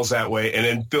the walls that way, and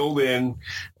then filled in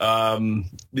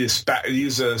used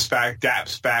a DAP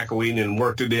spackling and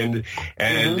worked it in,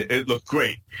 and it looked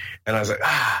great. And I was like,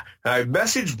 And I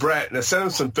messaged Brett and I sent him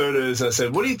some photos, and I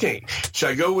said, what do you think?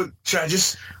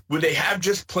 Would they have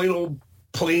just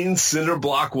plain cinder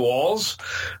block walls,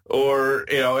 or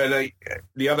and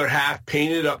the other half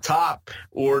painted up top,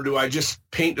 or do I just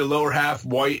paint the lower half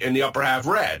white and the upper half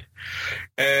red?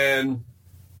 And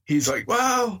he's like,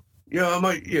 well,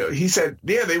 he said,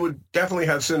 yeah, they would definitely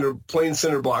have plain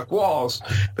cinder block walls.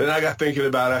 But then I got thinking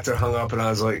about it after I hung up, and I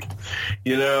was like,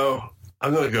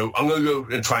 I'm gonna go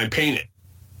and try and paint it.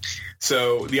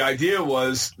 So the idea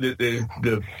was that the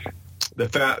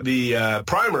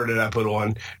primer that I put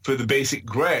on for the basic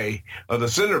gray of the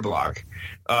cinder block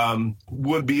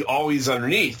would be always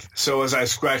underneath. So as I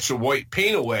scratch the white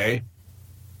paint away,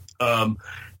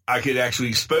 I could actually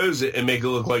expose it and make it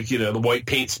look like, the white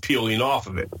paint's peeling off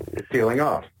of it. It's peeling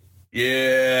off.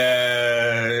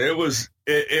 Yeah, it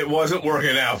wasn't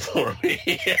working out for me.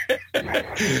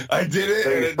 I did it. So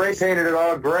you spray painted it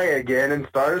all gray again and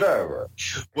started over.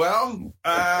 Well,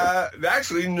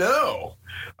 actually, no.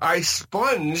 I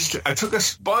took a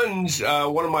sponge,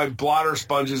 one of my blotter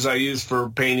sponges I use for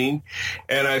painting,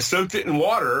 and I soaked it in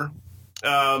water,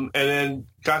 and then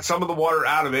got some of the water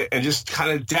out of it and just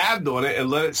kind of dabbed on it and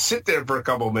let it sit there for a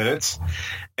couple of minutes.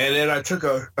 And then I took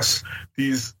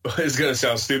these, it's going to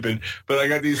sound stupid, but I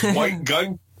got these white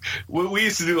gun. We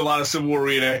used to do a lot of Civil War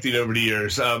reenacting over the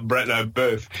years, Brett and I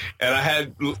both. And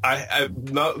I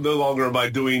no longer am I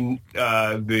doing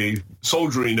the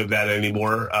soldiering of that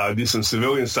anymore. Do some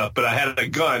civilian stuff, but I had a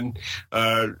gun,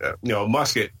 a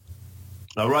musket,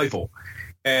 a rifle,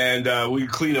 and we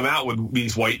clean them out with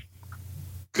these white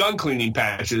gun cleaning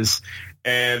patches.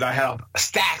 And I had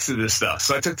stacks of this stuff.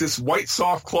 So I took this white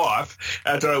soft cloth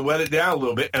after I wet it down a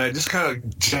little bit, and I just kind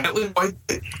of gently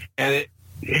wiped it, and it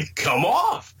come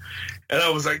off. And I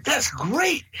was like, that's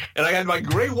great. And I had my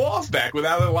gray walls back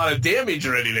without a lot of damage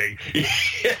or anything.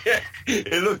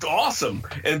 It looked awesome.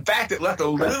 In fact, it left a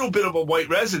little bit of a white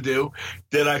residue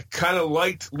that I kind of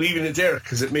liked leaving it there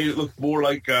because it made it look more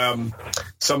like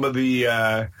some of the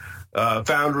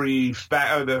foundry,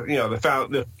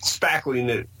 the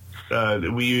spackling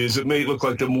that we use. It made it look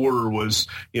like the mortar was,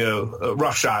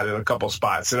 roughshod in a couple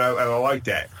spots. And I like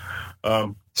that.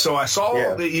 So I saw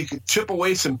that you could chip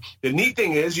away some. The neat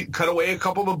thing is you can cut away a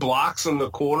couple of the blocks on the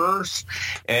corners,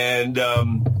 and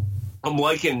I'm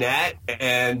liking that.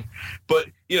 But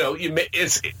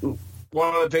it's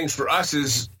one of the things for us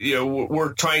is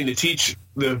we're trying to teach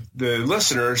the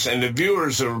listeners and the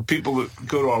viewers or people that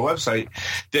go to our website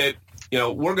that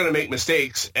we're going to make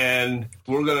mistakes, and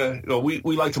we're going to we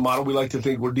like to model. We like to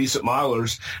think we're decent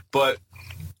modelers, but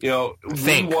we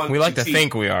like to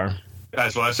think we are.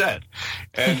 That's what I said.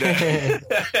 And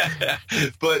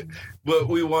but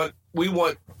we want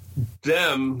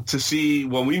them to see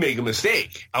when we make a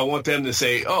mistake. I want them to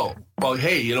say, "Oh, well,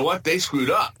 hey, you know what? They screwed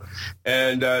up,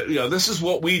 and this is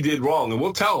what we did wrong," and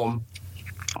we'll tell them.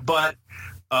 But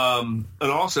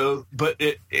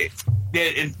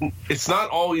it's not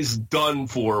always done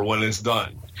for when it's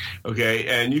done. Okay,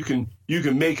 and you can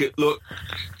make it look,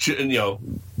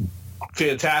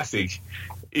 fantastic.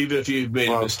 even if you've made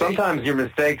a mistake. Sometimes your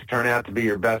mistakes turn out to be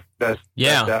your best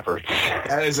efforts.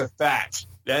 That is a fact.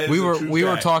 We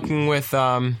were talking with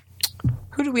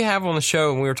who did we have on the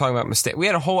show when we were talking about mistakes? We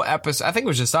had a whole episode. I think it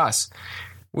was just us.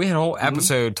 We had a whole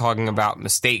episode talking about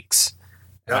mistakes,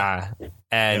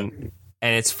 and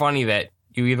it's funny that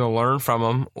you either learn from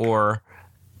them or,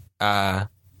 that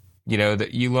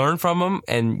you learn from them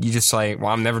and you just like, well,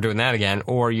 I'm never doing that again,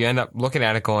 or you end up looking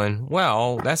at it going,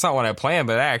 well, that's not what I planned,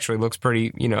 but that actually looks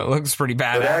pretty, it looks pretty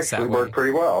badass. It actually worked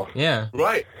pretty well. Yeah.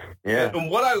 Right. Yeah. And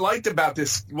what I liked about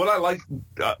this,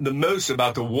 the most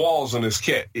about the walls on this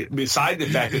kit, beside the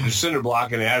fact that it's cinder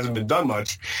block and it hasn't been done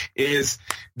much, is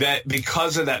that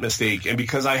because of that mistake and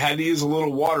because I had to use a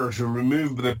little water to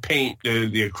remove the paint,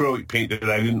 the acrylic paint that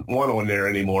I didn't want on there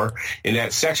anymore in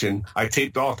that section, I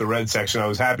taped off the red section. I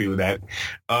was happy with that.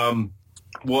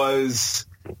 Was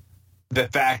the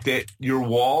fact that your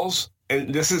walls,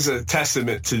 and this is a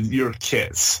testament to your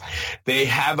kits, they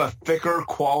have a thicker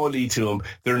quality to them.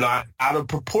 They're not out of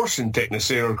proportion thickness.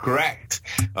 They are correct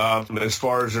as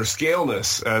far as their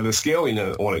scaleness, the scaling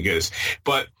on it goes.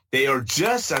 But they are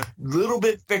just a little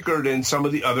bit thicker than some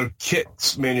of the other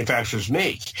kits manufacturers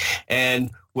make.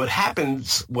 And what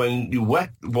happens when you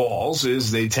wet walls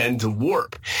is they tend to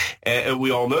warp. And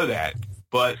we all know that.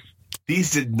 But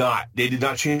these did not. They did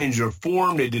not change their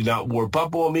form. They did not warp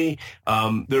up on me.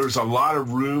 There's a lot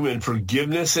of room and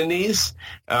forgiveness in these,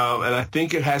 and I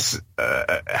think it has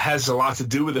a lot to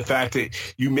do with the fact that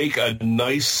you make a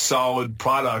nice, solid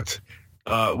product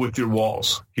with your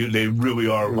walls. They really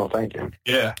are. Well, thank you.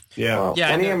 Yeah.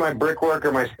 Any of my brickwork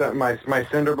or my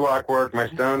cinder block work, my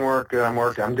stone work that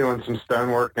I'm doing some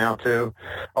stone work now too.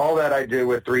 All that I do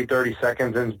with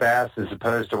 3/32 inch bass as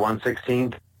opposed to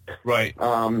 1/16. Right.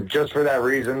 Just for that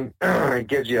reason, it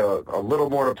gives you a little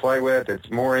more to play with. It's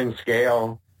more in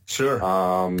scale. Sure.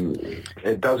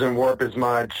 It doesn't warp as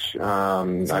much. I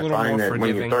find that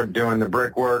when you start doing the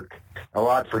brickwork, a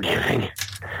lot forgiving.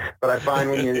 But I find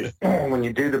when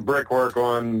you do the brickwork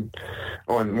on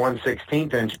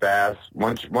 1/16 inch bass,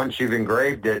 once you've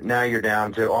engraved it, now you're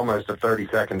down to almost a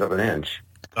 32nd of an inch.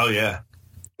 Oh yeah.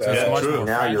 So true.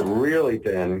 Now you're really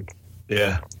thin.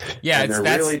 Yeah. Yeah, and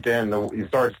they're really thin. It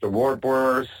starts to warp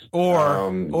worse.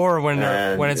 Or when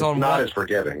it's on not as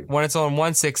forgiving. When it's on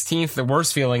 1/16, the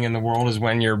worst feeling in the world is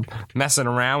when you're messing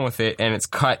around with it and it's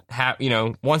cut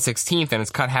 1/16 and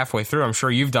it's cut halfway through. I'm sure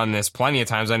you've done this plenty of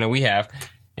times. I know we have.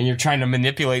 And you're trying to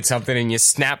manipulate something and you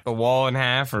snap the wall in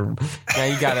half, or now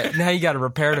you got a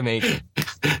repair to make.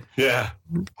 Yeah.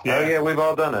 Oh yeah, we've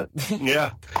all done it.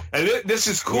 Yeah, and this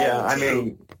is cool. Yeah, I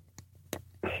mean.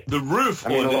 The roof. I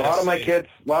mean, a lot of my kits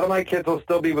will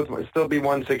still be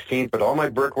 1/16, but all my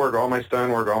brickwork, all my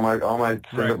stonework, all my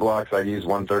cinder blocks, I use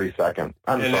 1/32.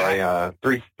 I'm sorry,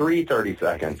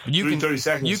 3/32. You can 3/30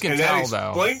 seconds. You can tell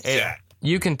though.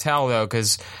 You can tell though,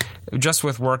 because just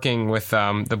with working with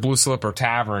the Blue Slipper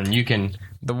Tavern,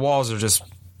 the walls are just,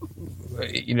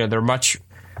 they're much.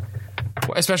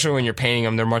 Especially when you're painting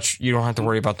them, you don't have to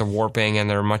worry about the warping, and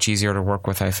they're much easier to work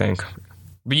with, I think.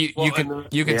 But you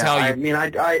can tell. I mean,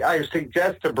 I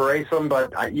suggest to brace them,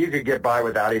 but you could get by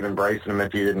without even bracing them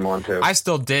if you didn't want to. I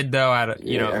still did though.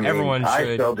 Everyone should.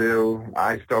 I still do.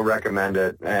 I still recommend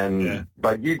it.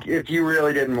 But if you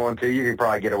really didn't want to, you could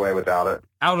probably get away without it.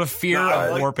 Out of fear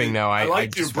of warping, though. I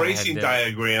like your bracing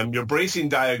diagram. Your bracing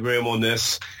diagram on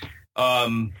this,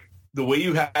 the way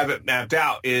you have it mapped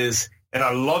out is, and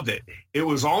I loved it. It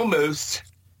was almost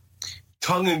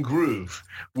tongue and groove,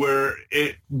 where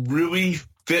it really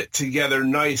fit together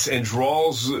nice and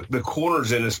draws the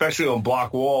corners in, especially on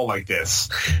block wall like this.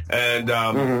 And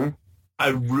I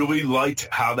really liked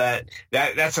how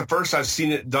that's the first I've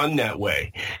seen it done that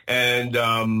way. And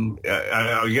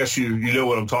I guess you know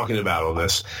what I'm talking about on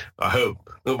this. I hope.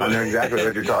 I know exactly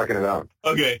what you're talking about.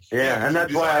 Okay. Yeah, and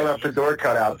that's why I left the door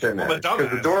cutouts in there. Because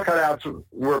the door cutouts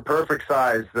were perfect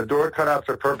size. The door cutouts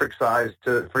are perfect size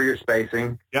for your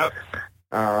spacing. Yep.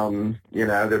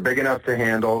 They're big enough to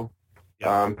handle.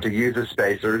 To use as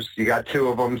spacers. You got two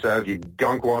of them, so if you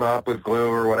gunk one up with glue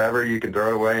or whatever, you can throw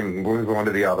it away and move on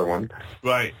to the other one.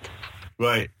 Right.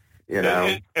 And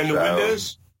the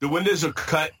windows are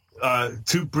cut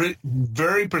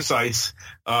very precise,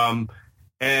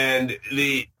 and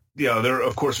they're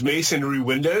of course masonry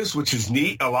windows, which is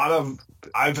neat.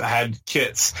 I've had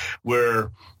kits where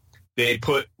they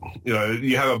put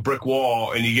you have a brick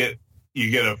wall and you get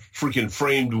a freaking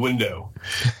framed window,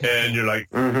 and you're like.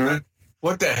 Mm-hmm.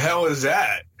 What the hell is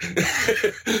that?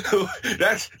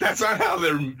 That's not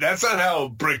how a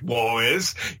brick wall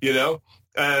is,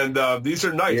 And these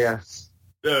are nice. Yeah.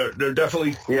 They're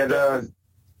definitely. Yeah.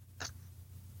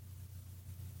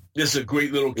 This is a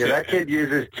great little kit. Yeah, that kid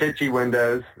uses Tichy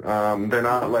windows. They're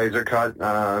not laser cut.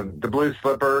 The blue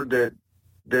slipper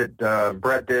that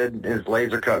Brett did is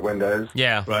laser cut windows.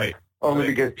 Yeah. Right.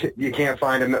 Only because you can't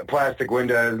find a plastic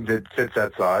window that fits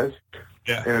that size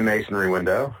in a masonry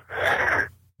window.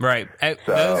 Right.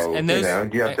 So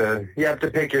you have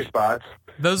to pick your spots.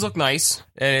 Those look nice,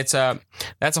 and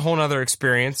that's a whole other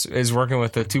experience, is working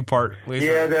with a 2-part laser.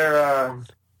 Yeah,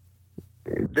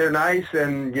 they're nice,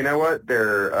 and you know what?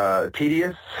 They're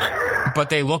tedious. But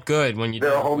they look good when you.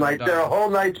 They're a whole night. They're a whole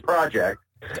night's project.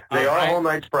 They are a whole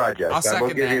night's project. I will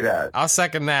give you that. I'll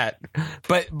second that.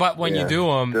 But when you do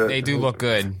them, they do look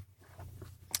good.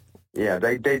 Yeah,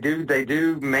 they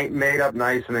do made up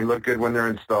nice, and they look good when they're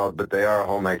installed. But they are a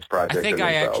whole night's project. I think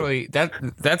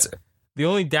that's the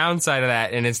only downside of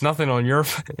that, and it's nothing on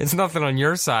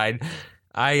your side.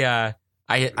 I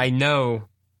know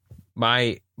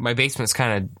my basement's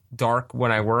kind of dark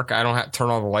when I work. I don't have to turn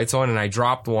all the lights on, and I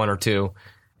dropped one or two.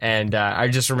 And I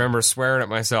just remember swearing at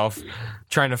myself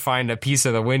trying to find a piece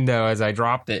of the window as I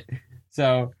dropped it.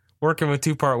 So working with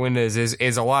 2-part windows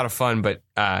is a lot of fun, but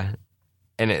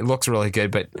and it looks really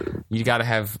good. But you got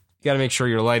to make sure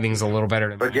your lighting's a little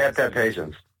better. But you have to have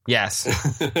patience. Yes.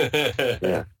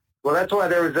 Yeah. Well, that's why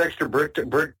there was extra brick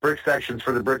sections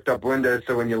for the bricked up windows.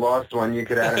 So when you lost one, you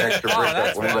could add an extra bricked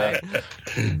up window.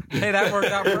 Hey, that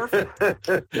worked out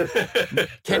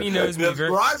perfect. Kenny knows me.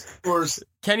 Garage doors.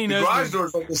 Kenny knows garage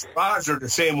doors on this garage are the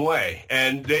same way,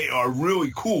 and they are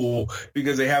really cool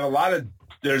because they have a lot of.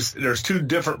 There's 2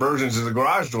 different versions of the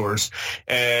garage doors,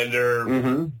 and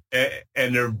they're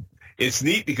it's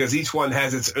neat because each one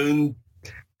has its own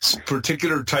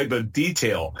particular type of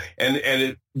detail, and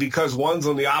it because one's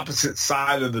on the opposite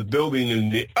side of the building than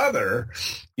the other,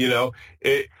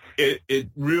 it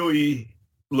really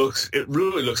looks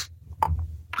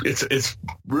it's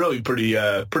really pretty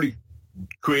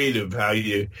creative how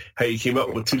you came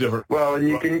up with 2 different. Well,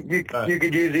 you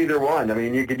could use either one. I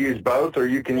mean, you could use both, or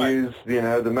you can use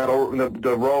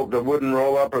the wooden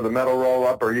roll up or the metal roll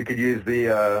up, or you could use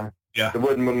the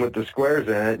wooden one with the squares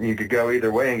in it, and you could go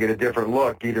either way and get a different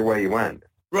look either way you went.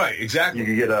 Right, exactly. You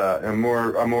could get a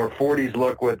more 40s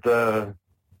look with the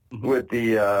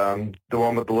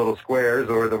one with the little squares,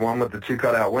 or the one with the 2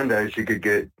 cutout windows. You could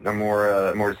get a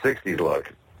more 60s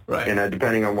look. Right.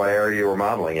 Depending on what area you were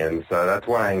modeling in. So that's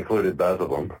why I included both of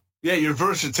them. Yeah, your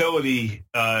versatility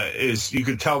is, you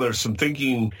could tell there's some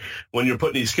thinking when you're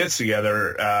putting these kits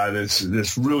together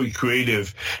that's really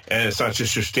creative, and it's not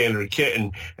just your standard kit.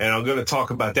 And I'm going to talk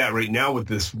about that right now with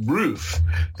this roof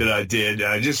that I did.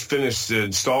 I just finished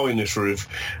installing this roof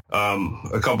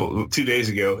 2 days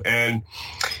ago. And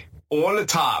on the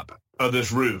top of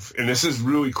this roof, and this is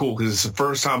really cool because it's the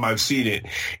first time I've seen it,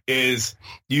 is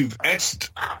you've etched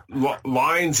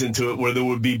lines into it where there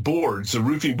would be boards, the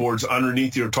roofing boards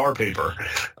underneath your tar paper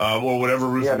or whatever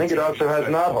roofing. Yeah, I think it also has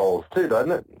knot holes too,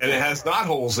 doesn't it? And it has knot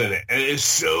holes in it, and it's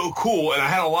so cool, and I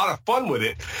had a lot of fun with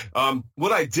it.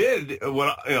 What I did,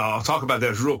 I'll talk about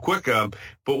that real quick,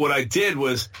 but what I did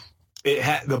was,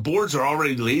 the boards are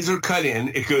already laser cut in.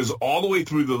 It goes all the way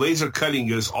through. The laser cutting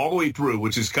goes all the way through,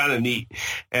 which is kind of neat.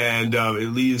 And it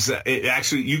leaves. It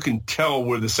actually, you can tell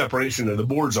where the separation of the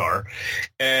boards are.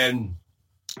 And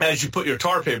as you put your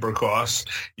tar paper across,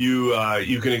 you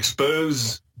can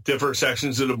expose different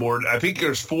sections of the board. I think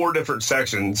there's 4 different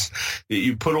sections that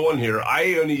you put on here.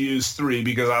 I only use 3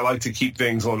 because I like to keep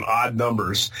things on odd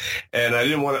numbers, and I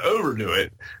didn't want to overdo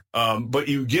it. But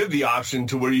you give the option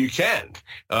to where you can,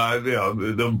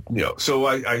 so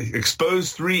I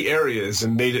exposed 3 areas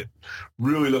and made it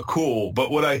really look cool.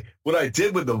 But what I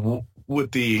did with the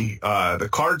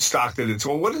cardstock that it's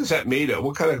on, what is that made of?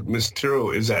 What kind of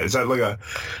material is that? Is that like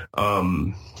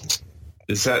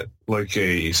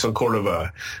some kind of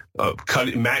a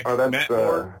cutting mat? Mat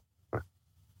board?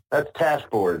 That's task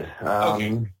board.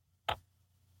 Okay.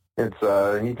 It's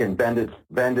you can bend it.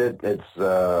 It's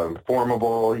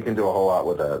formable. You can do a whole lot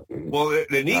with that. Well,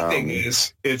 the neat thing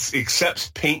is it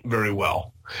accepts paint very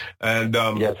well, and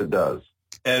yes, it does.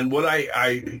 And what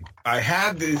I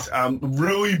have this, I'm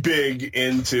really big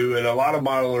into, and a lot of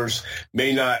modelers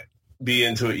may not be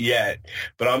into it yet,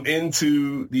 but I'm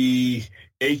into the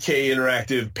AK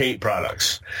Interactive paint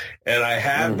products. And I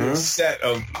have this set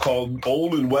called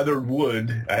Old and Weathered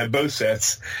Wood. I have both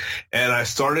sets. And I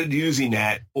started using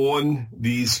that on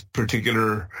these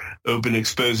particular open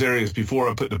exposed areas before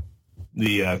I put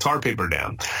the tar paper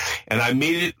down. And I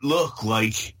made it look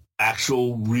like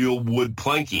actual real wood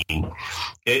planking.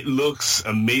 It looks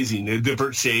amazing. There are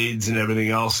different shades and everything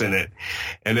else in it.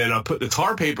 And then I put the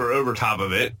tar paper over top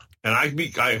of it. And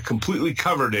I completely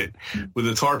covered it with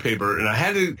the tar paper, and I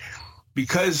had to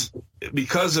because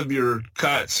of your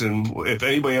cuts, and if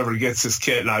anybody ever gets this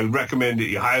kit, and I recommend it,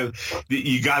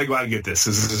 you got to go out and get this.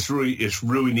 It's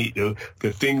really neat.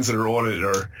 The things that are on it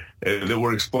are that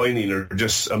we're explaining are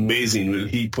just amazing.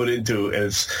 He put into it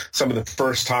as some of the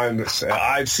first times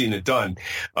I've seen it done.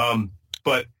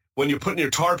 But when you're putting your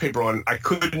tar paper on,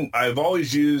 I've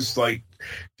always used like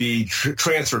the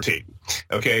transfer tape.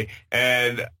 Okay.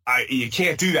 And you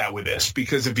can't do that with this,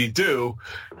 because if you do,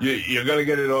 you're going to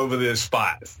get it over the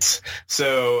spots.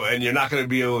 So, and you're not going to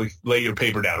be able to lay your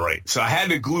paper down right. So I had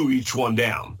to glue each one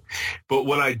down. But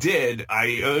when I did,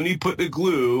 I only put the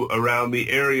glue around the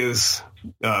areas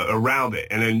around it,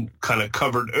 and then kind of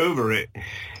covered over it.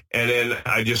 And then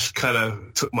I just kind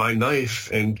of took my knife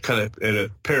and a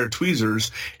pair of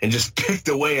tweezers and just picked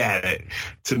away at it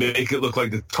to make it look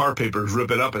like the tar paper is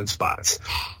ripping up in spots.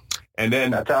 And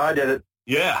then that's how I did it.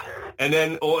 Yeah. And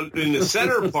then in the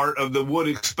center part of the wood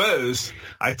exposed,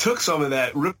 I took some of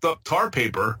that ripped up tar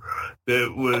paper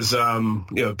that was,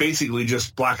 basically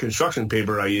just black construction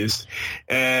paper I used.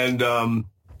 And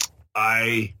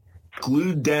I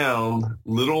glued down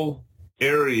little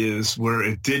areas where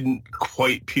it didn't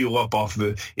quite peel up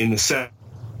in the center.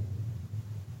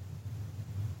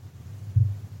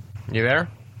 You there?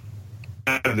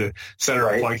 The center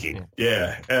of planking.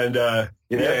 Yeah. And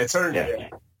it turned.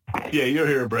 Yeah, you're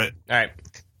here, Brett. All right.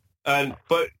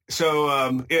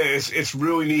 It's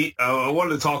really neat. I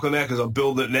wanted to talk on that because I'm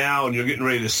building it now and you're getting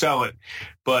ready to sell it.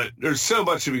 But there's so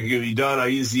much that can be done. I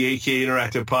use the AK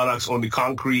Interactive products on the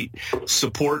concrete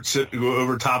supports that go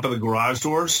over top of the garage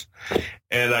doors.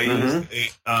 And I use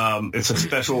it's a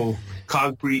special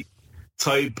concrete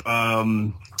type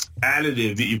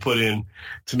additive that you put in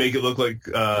to make it look like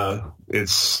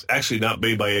it's actually not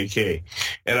made by AK.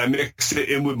 And I mixed it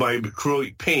in with my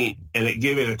acrylic paint, and it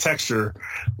gave it a texture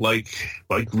like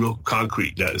real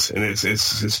concrete does, and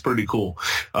it's pretty cool.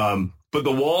 But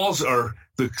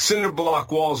the cinder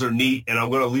block walls are neat, and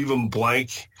I'm going to leave them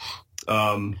blank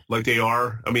like they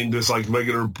are. I mean, just like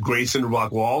regular gray cinder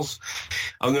block walls.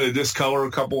 I'm going to discolor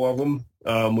a couple of them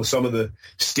with some of the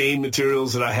stain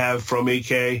materials that I have from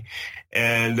AK,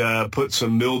 and put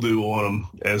some mildew on them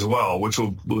as well, which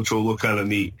will look kind of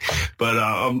neat.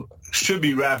 But should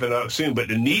be wrapping up soon. But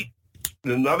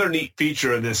another neat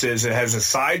feature of this is it has a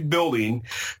side building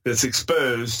that's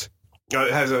exposed.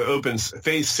 It has an open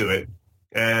face to it.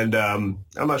 And I'm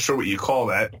not sure what you call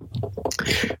that,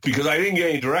 because I didn't get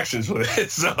any directions with it,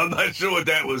 so I'm not sure what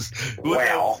that was.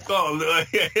 Wow. I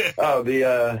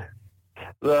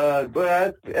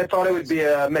thought it would be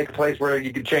make a place where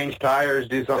you could change tires,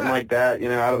 do something like that,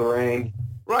 out of the rain.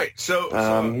 Right. So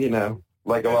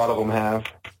like a lot of them have.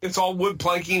 It's all wood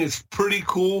planking. It's pretty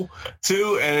cool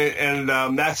too, and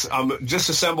that's just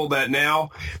assembled that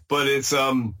now, but it's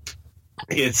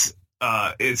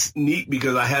neat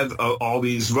because I have all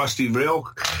these rusty rail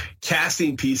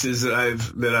casting pieces that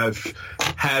I've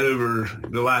had over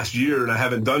the last year, and I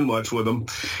haven't done much with them.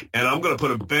 And I'm going to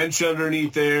put a bench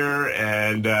underneath there,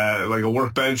 and like a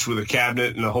workbench with a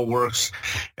cabinet and the whole works,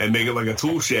 and make it like a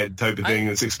tool shed type of thing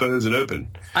that's exposed and open.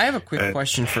 I have a quick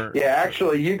question for. Yeah,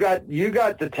 actually, you got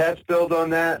the test build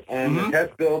on that, and the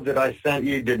test build that I sent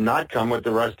you did not come with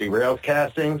the rusty rails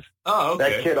castings. Oh, okay.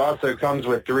 That kit also comes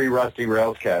with 3 rusty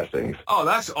rails castings. Oh,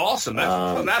 that's awesome.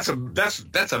 That's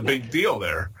a big deal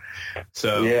there.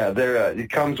 So yeah, it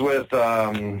comes with.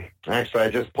 Actually, I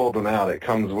just pulled them out. It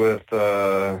comes with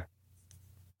the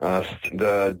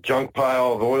junk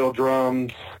pile of oil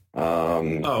drums.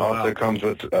 Also comes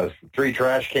with 3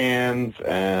 trash cans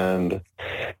and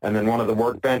then one of the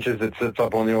workbenches that sits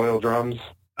up on the oil drums.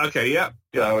 Okay, yeah.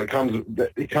 So it comes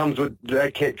with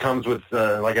that kit comes with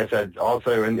like I said,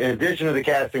 also in addition to the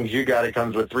castings you got, it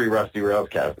comes with 3 rusty rails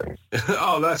castings.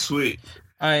 Oh, that's sweet.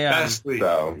 That's sweet.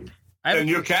 So, and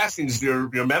your castings, your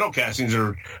metal castings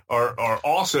are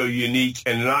also unique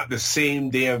and not the same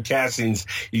damn castings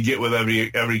you get with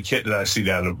every kit that I see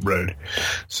down the road.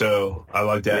 So I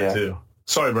like that too.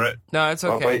 Sorry, Brett. No, it's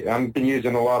okay. I've been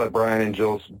using a lot of Brian and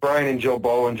Jill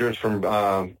Bollingers from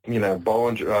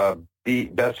Bollinger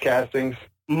Best Castings.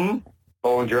 Mm-hmm.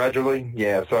 Bollinger Edgerly.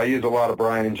 Yeah, so I use a lot of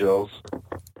Brian and Jill's.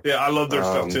 Yeah, I love their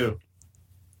stuff too.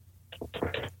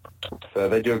 So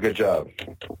they do a good job.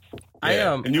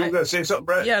 And you were going to say something,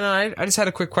 Brett? Yeah, no, I just had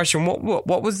a quick question.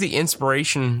 What was the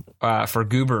inspiration for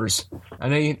Goobers? I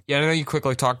know you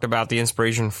quickly talked about the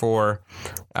inspiration for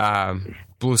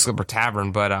Blue Slipper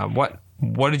Tavern, but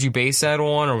what did you base that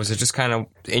on, or was it just kind of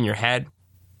in your head?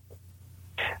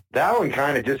 That one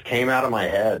kind of just came out of my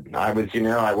head. I was,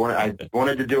 I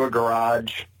wanted to do a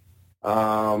garage,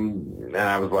 and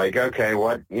I was like, okay,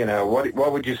 what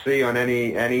would you see on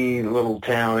any little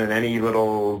town in any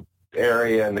little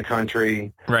area in the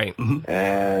country. Right.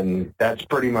 And that's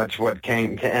pretty much how it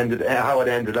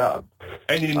ended up.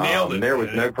 And you nailed it. There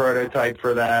was no prototype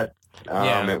for that.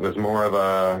 It was more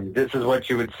of this is what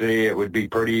you would see. It would be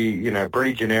pretty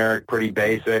generic, pretty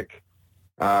basic.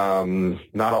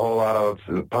 Not a whole lot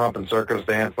of pomp and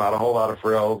circumstance, not a whole lot of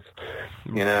frills.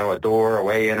 A door, a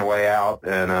way in, a way out,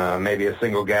 and maybe a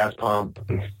single gas pump.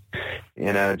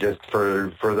 Just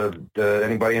for the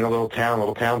anybody in a little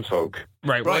townsfolk.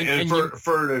 Right. And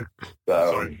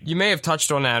you may have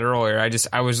touched on that earlier.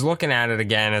 I was looking at it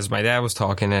again as my dad was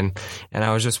talking, and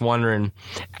I was just wondering,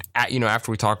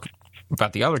 after we talked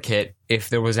about the other kit, if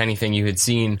there was anything you had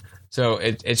seen. So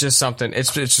it's just something.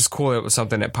 It's just cool. It was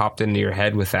something that popped into your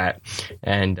head with that,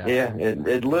 and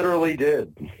it literally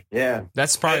did. Yeah,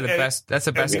 that's probably the best. That's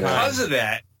the best because kind. of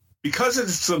that. Because of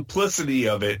the simplicity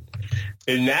of it,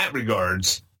 in that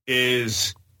regards,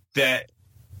 is that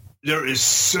there is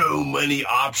so many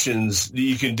options that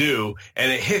you can do, and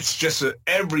it hits just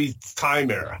every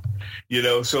time era.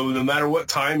 So no matter what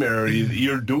time era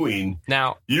you're doing,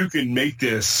 now you can make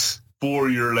this for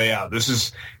your layout. This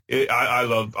is. I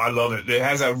love it. It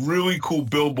has a really cool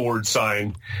billboard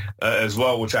sign as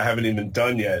well, which I haven't even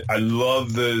done yet. I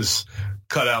love those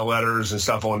cutout letters and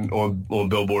stuff on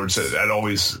billboards. That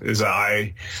always is an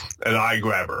eye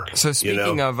grabber. So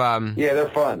speaking of, they're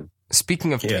fun.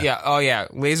 Speaking of,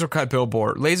 laser cut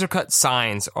billboard, laser cut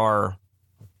signs are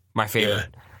my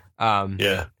favorite.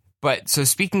 But so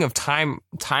speaking of time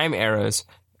eras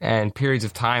and periods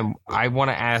of time, I want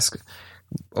to ask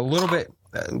a little bit.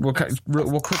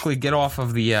 We'll quickly get off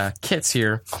of the kits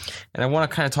here, and I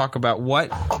want to kind of talk about what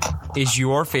is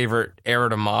your favorite era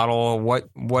to model. What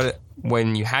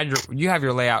when you have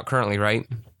your layout currently, right?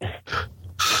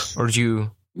 Or did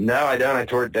you? No, I don't. I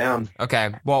tore it down.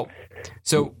 Okay, well,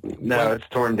 so it's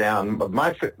torn down. But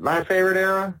my favorite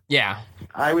era,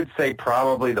 I would say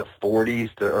probably the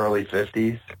 40s to early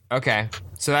 50s. Okay,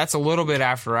 so that's a little bit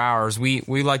after ours. We're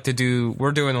doing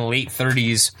the late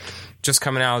 30s. Just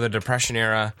coming out of the Depression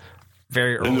era,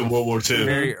 very early, into World War II,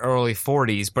 very early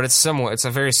 40s, but it's similar. It's a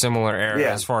very similar era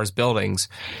as far as buildings,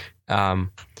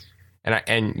 and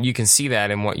you can see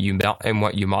that in what you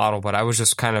model. But I was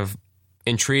just kind of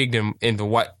intrigued into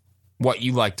what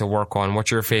you like to work on.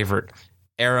 What's your favorite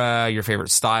era? Your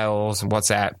favorite styles? And what's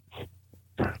that?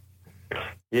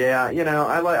 Yeah,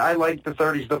 I like the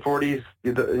 30s, the 40s,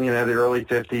 the early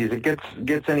 50s. It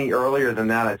gets any earlier than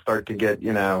that, I start to get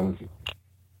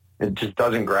it just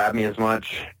doesn't grab me as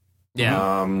much.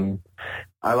 Yeah.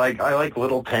 I like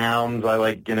little towns. I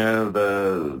like,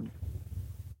 the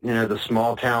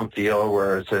small town feel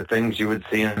where it's things you would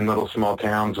see in little small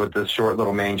towns with the short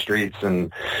little main streets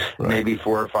and maybe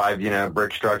 4 or 5,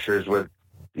 brick structures with,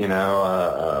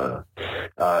 a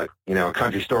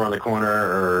country store on the corner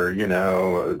or, a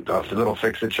little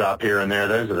fix-it shop here and there.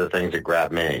 Those are the things that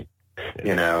grab me.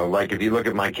 Like if you look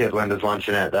at my kid Linda's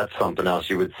Luncheonette, that's something else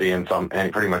you would see in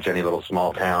pretty much any little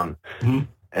small town,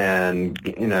 and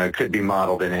it could be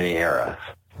modeled in any era.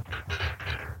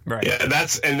 Right. Yeah,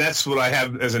 that's what I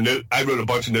have as a note. I wrote a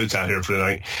bunch of notes out here for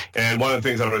tonight, and one of the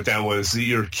things I wrote down was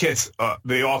your kits.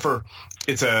 They offer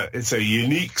it's a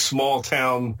unique small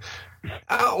town.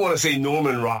 I don't want to say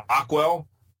Norman Rockwell,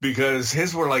 because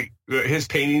his were like his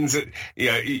paintings.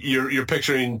 You're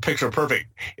picturing picture perfect.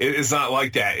 It's not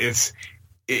like that. It's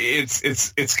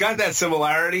got that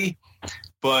similarity,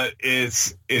 but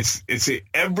it's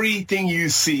everything you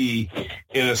see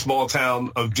in a small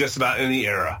town of just about any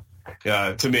era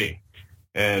to me,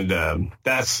 and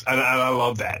I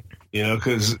love that.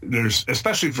 Because there's,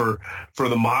 especially for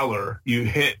the modeler, you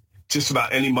hit just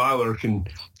about any modeler can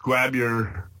grab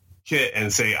your kit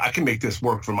and say, I can make this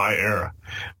work for my era,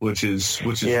 which is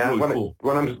really cool.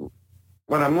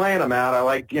 When I'm laying them out, I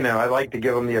like to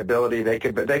give them the ability. They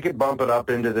could bump it up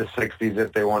into the 60s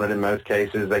if they wanted. In most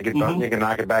cases, they could you can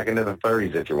knock it back into the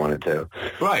 30s if you wanted to.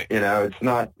 Right. It's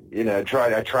not I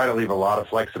try to leave a lot of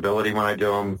flexibility when I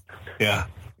do them. Yeah.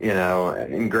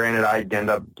 And granted, I end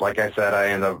up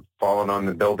falling on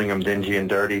the building them dingy and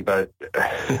dirty, but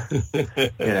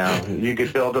you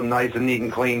could build them nice and neat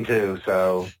and clean too.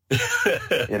 So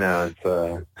it's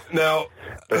now.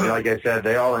 But like I said,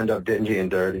 they all end up dingy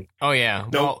and dirty. Oh yeah.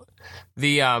 No. Well,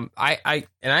 the I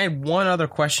had one other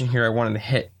question here I wanted to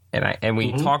hit, and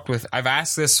we talked with. I've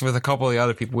asked this with a couple of the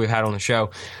other people we've had on the show,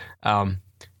 and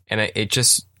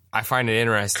I find it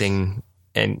interesting.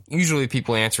 And usually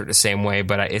people answer it the same way,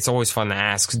 but it's always fun to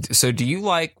ask. So do you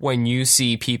like when you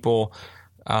see people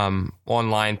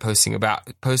online posting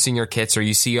your kits, or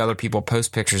you see other people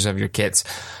post pictures of your kits,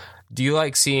 do you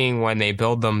like seeing when they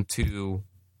build them to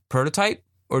prototype,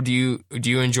 or do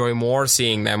you enjoy more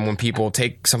seeing them when people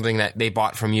take something that they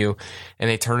bought from you and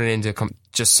they turn it into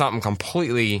just something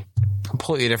completely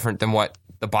different than what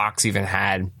the box even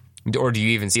had? Or do you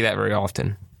even see that very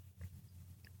often?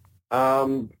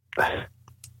 I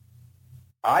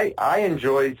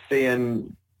enjoy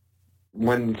seeing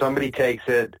when somebody takes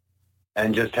it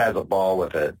and just has a ball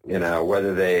with it,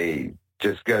 whether they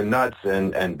just go nuts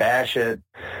and bash it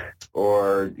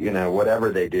or,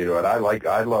 whatever they do to it.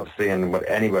 I love seeing what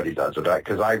anybody does with that,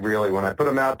 because when I put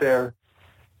them out there,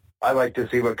 I like to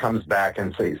see what comes back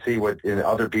and see what in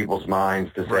other people's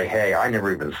minds to say, hey, I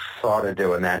never even thought of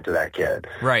doing that to that kid.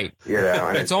 Right.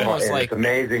 And it's almost like it's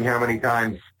amazing how many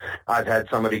times I've had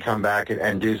somebody come back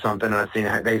and do something, and I've seen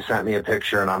they sent me a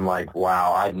picture, and I'm like,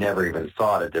 wow, I'd never even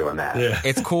thought of doing that. Yeah.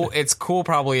 It's cool. It's cool,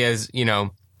 probably, as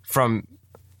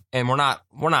and we're not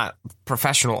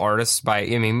professional artists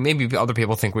maybe other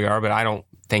people think we are, but I don't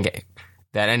think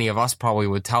that any of us probably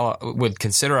would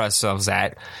consider ourselves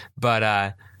that.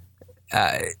 But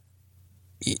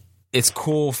it's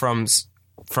cool from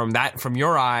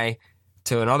your eye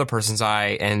to another person's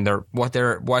eye, and what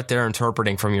they're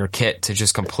interpreting from your kit to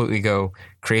just completely go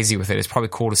crazy with it. It's probably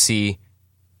cool to see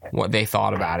what they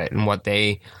thought about it and what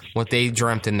they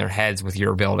dreamt in their heads with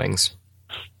your buildings.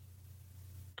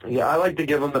 Yeah, I like to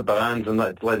give them the bones and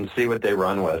let them see what they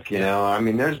run with.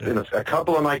 There's been a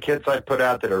couple of my kits I've put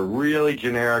out that are really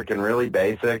generic and really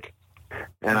basic,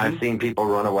 and I've seen people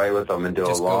run away with them and do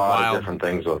a lot of different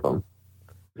things with them.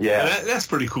 Yeah, that's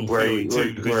pretty cool. Where it's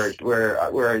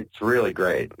really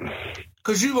great.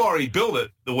 Because you've already built it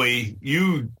the way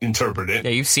you interpret it.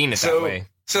 Yeah, you've seen it that way.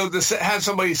 So to have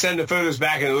somebody send the photos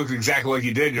back and it looks exactly like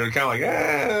you did, you're kind of like,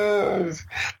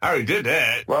 I already did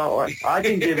that. Well, I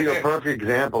can give you a perfect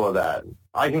example of that.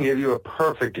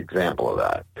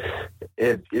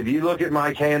 If you look at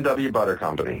my K&W Butter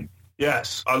Company.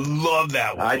 Yes, I love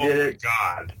that one. I did it.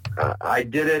 God. I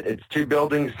did it. It's two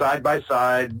buildings side by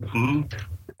side. Mm-hmm.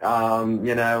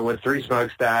 With 3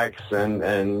 smokestacks and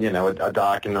a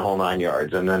dock in the whole 9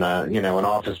 yards, and then an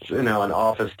office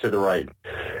to the right.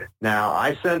 Now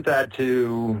I sent that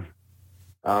to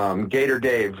Gator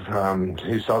Dave,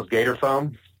 who sells Gator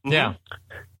foam. Yeah.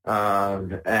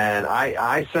 And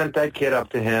I sent that kit up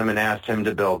to him and asked him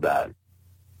to build that,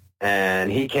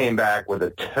 and he came back with a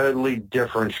totally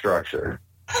different structure.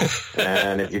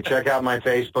 And if you check out my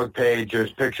Facebook page,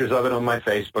 there's pictures of it on my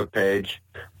Facebook page.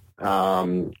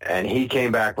 And he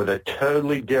came back with a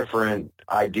totally different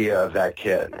idea of that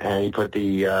kit, and he put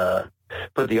the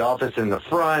office in the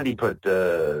front. He put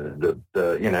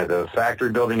the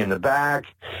factory building in the back.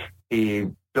 He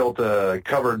built a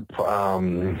covered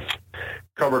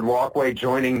walkway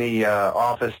joining the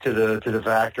office to the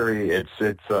factory. It's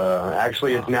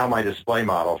now my display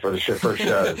model for the first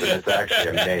shows, and it's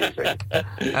actually amazing.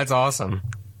 That's awesome.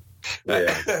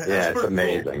 Yeah, it's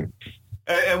amazing.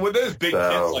 And with those big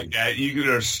kits like that, you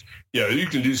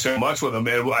can do so much with them.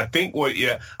 And I think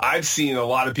I've seen a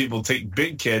lot of people take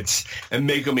big kits and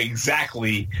make them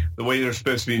exactly the way they're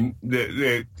supposed to be.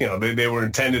 They were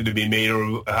intended to be made,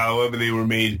 or however they were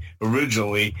made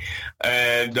originally.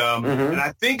 And and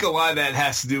I think a lot of that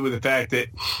has to do with the fact that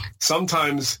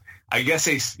sometimes, I guess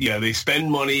they spend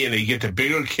money and they get the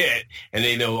bigger kit, and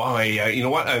they know, you know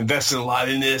what, I invested a lot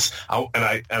in this,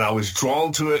 and I was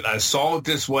drawn to it. I saw it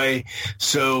this way,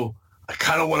 so I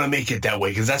kind of want to make it that way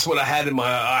because that's what I had in my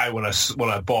eye when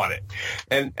I bought it,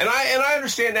 and I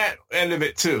understand that end of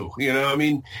it too.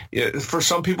 For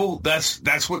some people,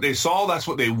 that's what they saw, that's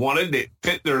what they wanted. It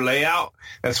fit their layout.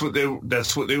 That's what they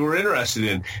were interested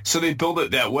in. So they build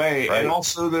it that way, right. And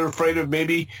also they're afraid of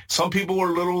maybe some people are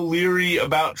a little leery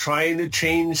about trying to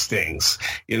change things.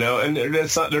 And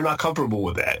they're not comfortable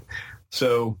with that.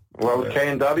 So with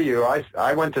K&W,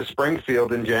 I went to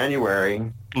Springfield in January.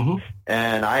 Mm-hmm.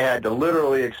 And I had to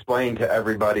literally explain to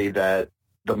everybody that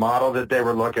the model that they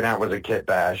were looking at was a kit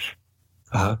bash,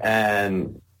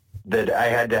 and that I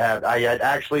had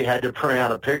actually had to print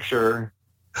out a picture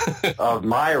of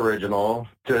my original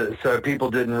so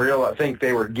people didn't think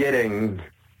they were getting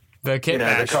the kit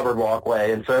bash, the covered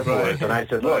walkway and so forth. And I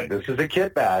said, look, this is a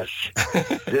kit bash.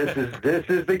 This is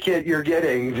the kit you're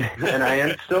getting. And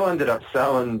I still ended up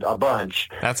selling a bunch.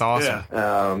 That's awesome.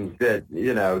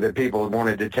 That people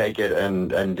wanted to take it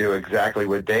and do exactly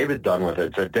what David done with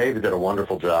it. So David did a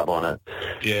wonderful job on it.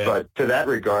 Yeah. But to that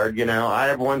regard, I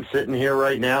have one sitting here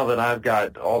right now that I've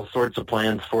got all sorts of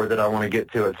plans for that I want to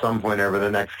get to at some point over the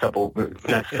next couple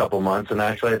months. And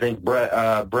actually, I think Brett,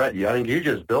 I think you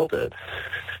just built it.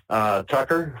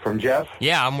 Tucker from Jeff.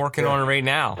 Yeah, I'm working on it right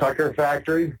now. Tucker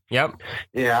Factory. Yep.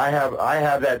 Yeah, I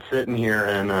have that sitting here,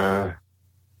 and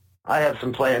I have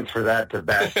some plans for that to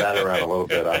bash that around a little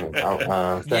bit.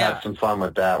 I'll have some fun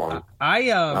with that one.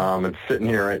 It's sitting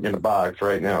here in the box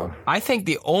right now. I think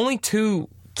the only 2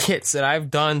 kits that I've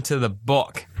done to the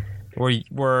book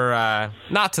were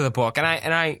not to the book, and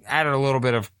I added a little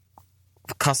bit of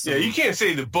custom. Yeah, you can't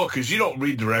say the book because you don't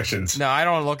read directions. No, I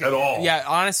don't look at all. Yeah,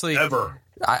 honestly, ever.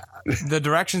 The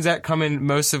directions that come in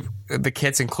most of the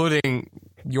kits, including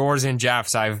yours and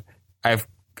Jeff's, I've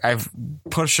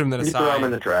pushed them to the side. Throw them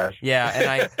in the trash.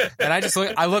 Yeah, and I just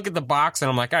look at the box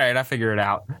and I'm like, all right, I figure it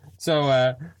out.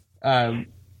 So,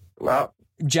 well,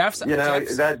 Jeff's,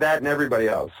 that and everybody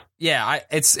else. Yeah,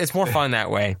 it's more fun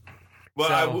that way. Well,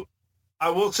 so, I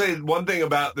will say one thing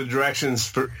about the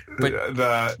directions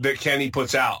that Kenny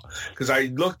puts out, because I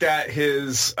looked at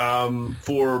his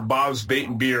for Bob's Bait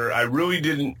and Beer. I really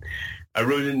didn't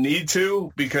need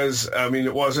to, because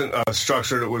it wasn't a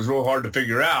structure that was real hard to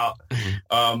figure out.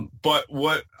 But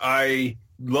what I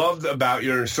loved about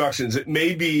your instructions, it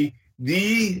may be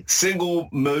the single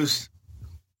most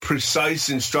precise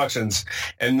instructions,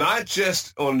 and not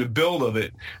just on the build of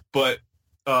it, but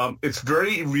it's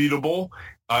very readable.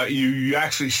 You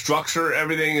actually structure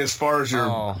everything as far as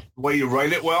the way you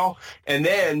write it well. And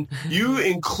then you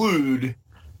include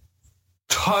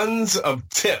tons of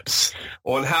tips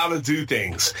on how to do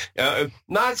things.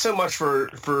 Not so much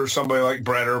for somebody like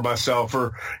Brett or myself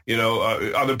or,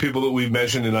 other people that we've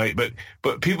mentioned tonight,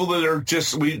 but people that are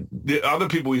the other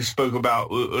people we spoke about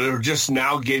are just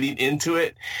now getting into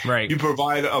it. Right. You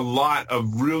provide a lot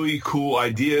of really cool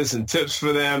ideas and tips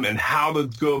for them and how to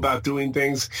go about doing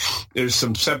things. There's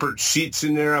some separate sheets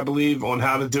in there, I believe, on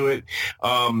how to do it.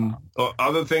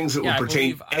 Other things that will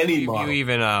pertain to any model. You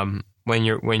even,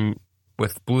 when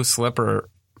with Blue Slipper,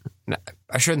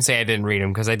 I shouldn't say I didn't read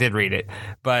them because I did read it,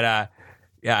 but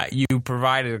you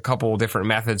provided a couple different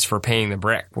methods for painting the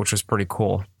brick, which was pretty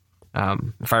cool.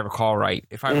 If I recall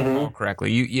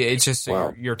correctly, it's just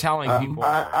you're telling people.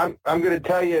 I'm going to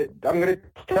tell you. I'm going to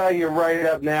tell you right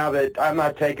up now that I'm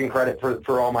not taking credit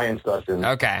for all my instructions.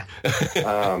 Okay.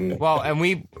 Well, and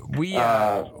we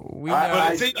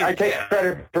I take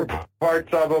credit for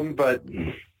parts of them, but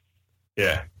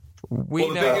yeah.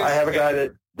 I have a guy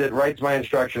that writes my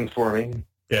instructions for me.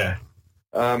 Yeah.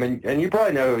 And you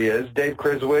probably know who he is, Dave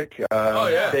Criswick.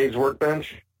 Dave's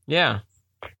Workbench. Yeah.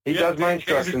 He does my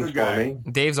instructions for me.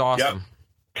 Dave's awesome.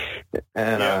 Yep.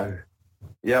 And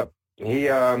he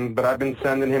but I've been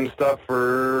sending him stuff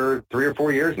for 3 or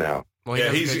 4 years now. Well,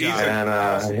 he's him and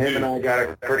I got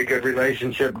a pretty good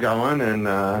relationship going, and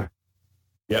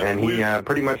he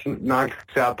pretty much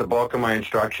knocks out the bulk of my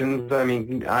instructions. I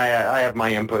mean, I have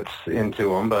my inputs into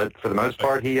them, but for the most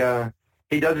part, he does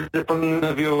it from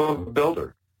the view of a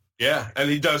builder. Yeah, and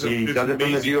he does it. He does it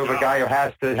from the view of a guy who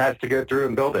has to go through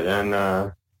and build it,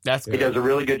 and he does a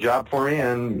really good job for me,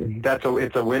 and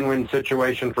it's a win-win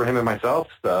situation for him and myself.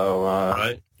 So,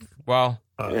 right. Well,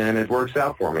 and it works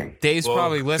out for me. Dave's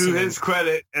probably listening. To his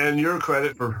credit and your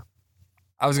credit for.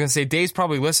 I was going to say Dave's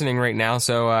probably listening right now,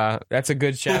 so that's a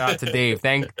good shout out to Dave.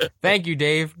 Thank you,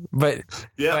 Dave. But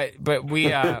we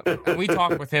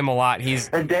talk with him a lot.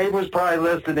 And Dave was probably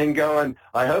listening, going,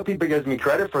 "I hope he gives me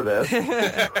credit for this."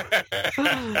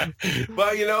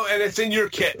 Well, and it's in your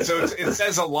kit, so it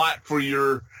says a lot for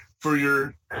you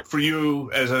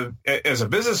as a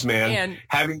businessman, and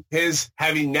having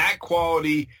that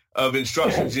quality of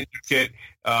instructions in your kit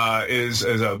is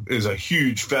a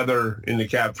huge feather in the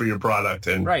cap for your product,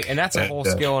 and that's a whole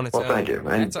skill in its own. Well, thank you.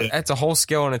 That's a whole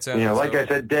skill in its own. Like I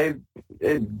said, Dave,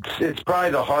 it's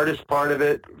probably the hardest part of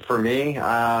it for me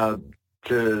to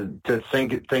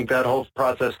think that whole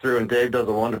process through. And Dave does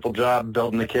a wonderful job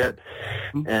building the kit,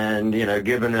 and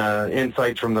giving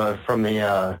insights from the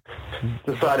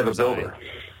side of a builder.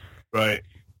 Right.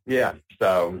 Yeah.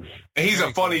 So he's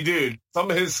a funny dude.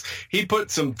 He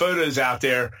put some photos out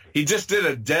there. He just did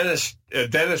a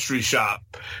dentistry shop,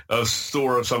 a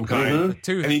store of some kind,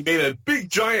 and he made a big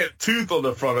giant tooth on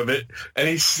the front of it. And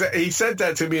he sent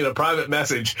that to me in a private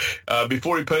message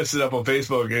before he posted it up on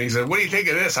Facebook. And he said, "What do you think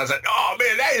of this?" I said, "Oh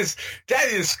man, that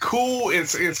is cool.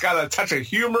 It's got a touch of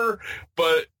humor,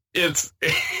 but it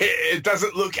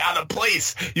doesn't look out of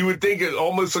place. You would think it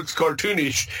almost looks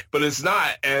cartoonish, but it's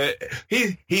not."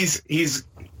 He's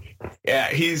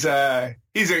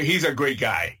a great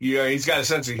guy. He's got a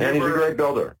sense of humor. And he's a great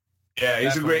builder.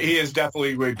 Yeah, he is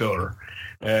definitely a great builder.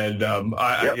 And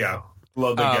I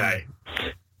love the guy.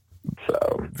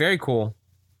 So very cool.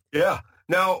 Yeah.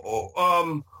 Now,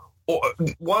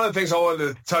 one of the things I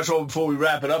wanted to touch on before we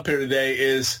wrap it up here today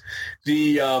is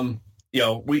the I'm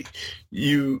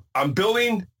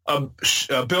building a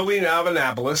building out of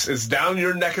Annapolis. It's down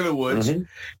your neck of the woods,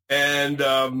 and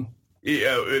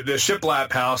the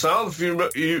shiplap house. I don't know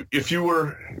if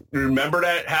you remember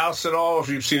that house at all, if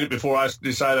you've seen it before I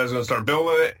decided I was going to start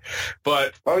building it.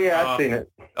 But I've seen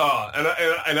it.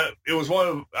 It was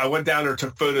I went down there,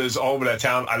 took photos all over that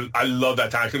town. I love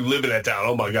that town. I could live in that town.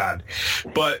 Oh my God.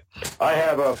 But I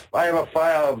have a file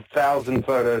of 1,000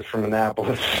 photos from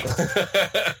Annapolis.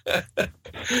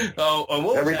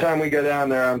 Every time we go down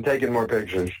there, I'm taking more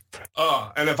pictures.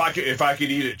 And if I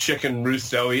could eat at Chicken Ruth's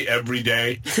Deli every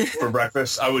day for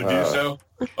breakfast, I would do so.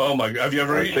 Oh my God. Have you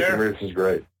ever eaten there? Chicken Ruth's is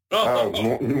great.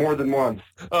 More than once.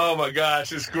 Oh my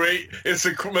gosh, it's great. It's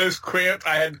the most cramped.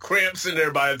 I had cramps in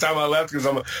there by the time I left because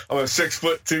I'm a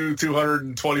 6'2",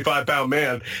 225-pound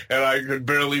man, and I could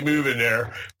barely move in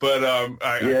there. But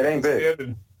it ain't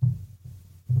big.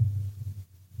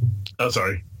 Oh,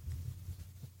 sorry.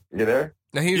 You there?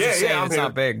 No, he was just saying it's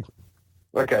not big.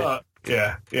 Okay.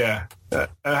 Yeah. I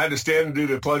had to stand and do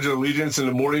the Pledge of Allegiance in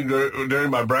the morning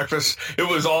during my breakfast. It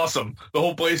was awesome. The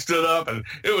whole place stood up, and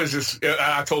it was just,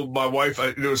 I told my wife,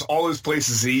 there was all those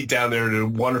places to eat down there, and they're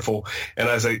wonderful. And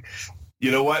I was like,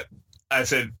 you know what? I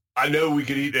said, I know we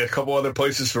could eat at a couple other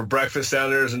places for breakfast down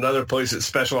there. There's another place that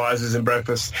specializes in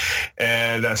breakfast.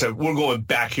 And I said, we're going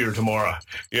back here tomorrow.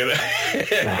 You know,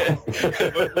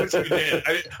 which we did.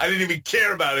 I didn't even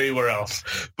care about anywhere else.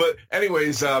 But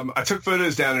anyways, I took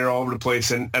photos down there all over the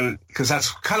place. And because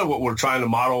that's kind of what we're trying to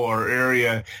model our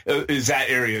area, is that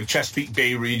area, Chesapeake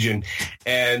Bay region.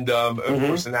 And of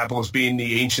course, Annapolis being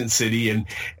the ancient city. And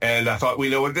I thought, well,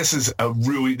 you know what, this is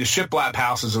the shiplap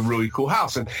house is a really cool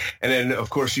house. And then, of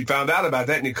course, you found out about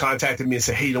that and you contacted me and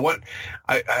said, hey, you know what?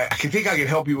 I think I can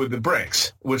help you with the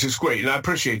bricks, which is great. And I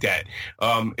appreciate that.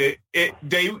 I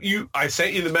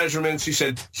sent you the measurements. You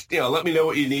said, let me know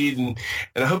what you need. And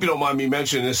I hope you don't mind me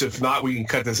mentioning this. If not, we can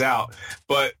cut this out.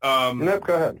 But, nope,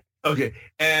 go ahead. Okay.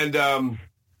 And,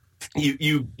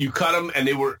 you cut them and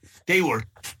they were,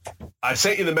 I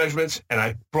sent you the measurements and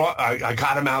I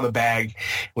got them out of the bag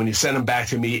when you sent them back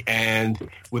to me and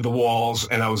with the walls.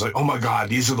 And I was like, oh my God,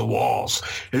 these are the walls.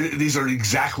 These are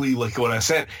exactly like what I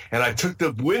sent. And I took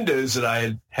the windows that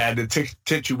I had the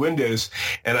tissue windows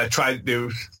and I tried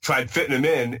fitting them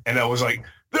in. And I was like,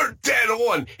 they're dead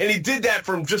on. And he did that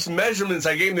from just measurements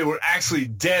I gave him. They were actually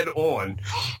dead on.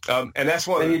 And that's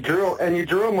one. And you drew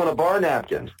them on a bar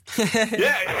napkin.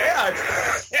 Yeah,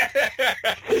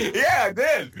 I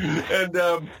did. And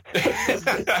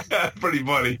pretty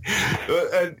funny.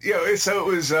 So it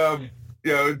was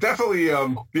definitely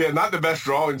not the best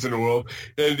drawings in the world.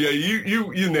 And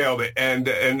you nailed it. And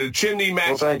the chimney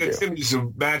matched. Well, the chimneys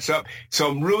matched up. So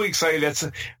I'm really excited. That's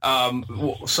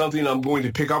something I'm going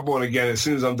to pick up on again as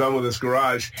soon as I'm done with this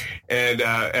garage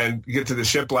and get to the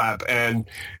shiplap. And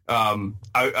I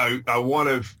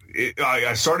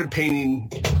started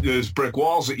painting those brick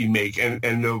walls that you make.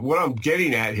 And what I'm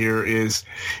getting at here is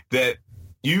that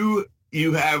you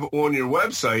have on your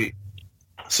website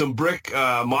some brick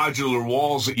modular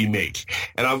walls that you make,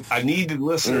 and I need the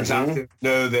listeners out there to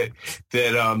know that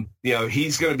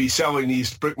he's going to be selling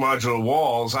these brick modular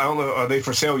walls. I don't know, are they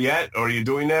for sale yet? Or are you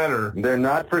doing that? Or they're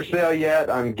not for sale yet.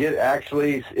 I'm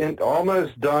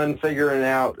almost done figuring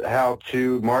out how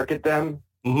to market them.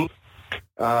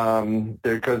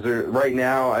 Because right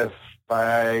now, if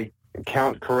I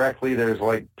count correctly, there's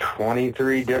like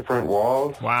 23 different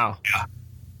walls. Wow. Yeah.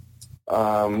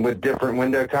 With different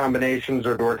window combinations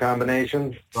or door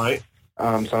combinations. Right.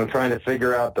 So I'm trying to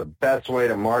figure out the best way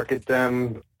to market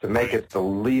them to make it the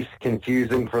least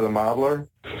confusing for the modeler.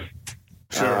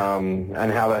 Sure. And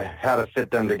how to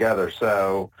fit them together.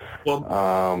 So, but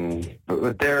I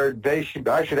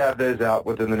should have those out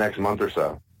within the next month or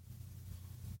so.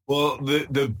 Well,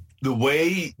 the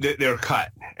way that they're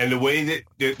cut and the way that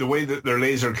they're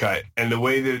laser cut and the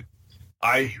way that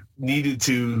I needed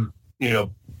to,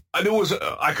 I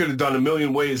could have done a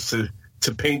million ways to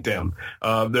paint them.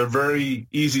 They're very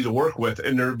easy to work with,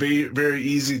 and they're very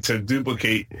easy to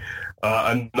duplicate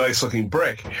a nice-looking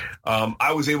brick.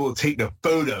 I was able to take the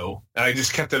photo, and I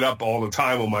just kept it up all the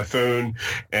time on my phone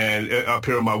and up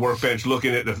here on my workbench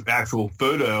looking at the actual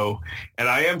photo, and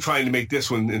I am trying to make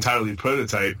this one entirely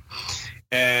prototype.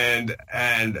 And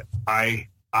I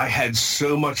had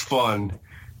so much fun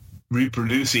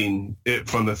reproducing it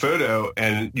from the photo,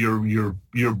 and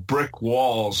your brick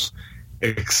walls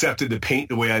accepted the paint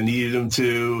the way I needed them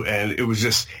to, and it was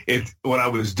just when I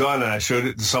was done and I showed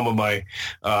it to some other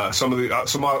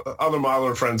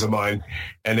modeler friends of mine,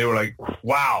 and they were like,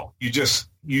 wow, you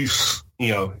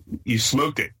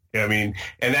smoked it. I mean,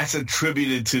 and that's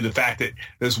attributed to the fact that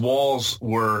those walls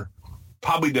were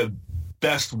probably the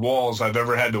best walls I've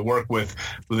ever had to work with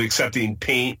accepting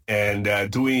paint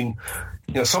and doing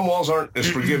some walls aren't as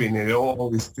forgiving. They don't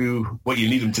always do what you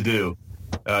need them to do.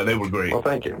 They were great. Well,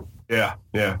 thank you. Yeah.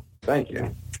 Thank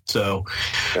you. So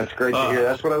that's great to hear.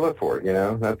 That's what I look for.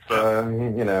 That's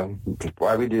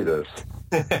why we do this.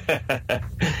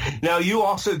 Now, you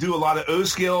also do a lot of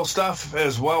O-scale stuff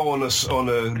as well on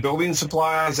the building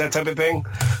supplies, that type of thing.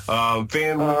 I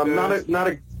do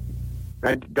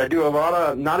a lot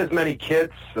of, not as many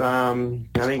kits. I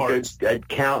think I'd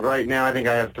count right now. I think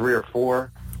I have 3 or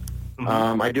 4.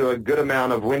 Mm-hmm. I do a good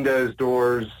amount of windows,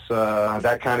 doors,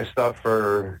 that kind of stuff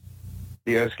for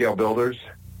the O-scale builders.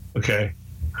 Okay.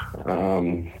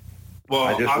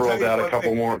 I just rolled out a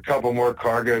couple more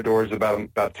cargo doors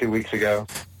about 2 weeks ago.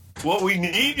 What we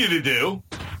need you to do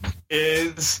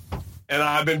is, and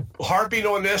I've been harping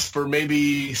on this for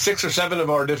maybe 6 or 7 of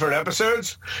our different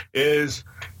episodes, is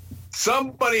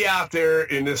somebody out there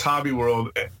in this hobby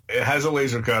world has a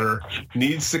laser cutter,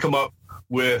 needs to come up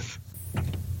with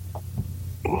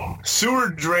sewer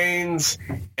drains,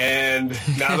 and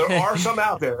now there are some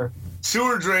out there,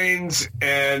 sewer drains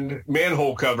and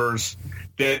manhole covers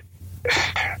that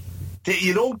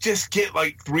you don't just get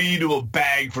like 3 to a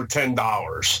bag for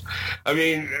 $10. I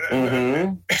mean,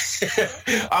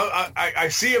 I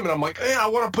see them and I'm like, I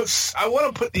want to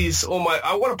put these on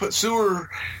I want to put sewer,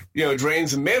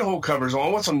 drains and manhole covers on. I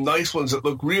want some nice ones that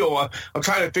look real. I'm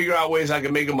trying to figure out ways I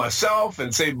can make them myself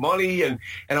and save money. And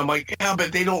I'm like, yeah,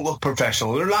 but they don't look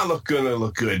professional. They're not going to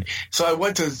look good. So I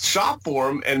went to shop for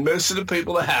them, and most of the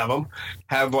people that have them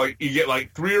have you get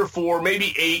 3 or 4,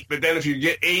 maybe 8. But then if you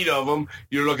get 8 of them,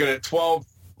 you're looking at 12.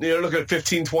 You're looking at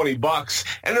 $15, $20,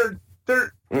 and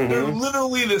they're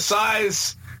literally the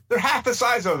size. They're half the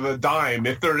size of a dime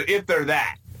if they're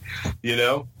that,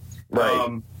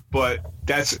 Right. But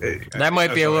that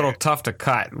might be a little tough to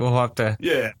cut. We'll have to.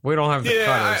 Yeah. We don't have the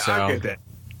cutter, so. I get that.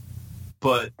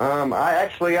 But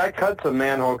I cut some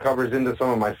manhole covers into some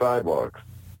of my sidewalks.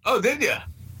 Oh, did you?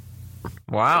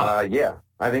 Wow. Yeah.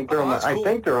 I think they're cool. I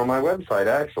think they're on my website,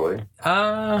 actually.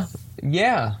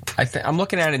 Yeah. I'm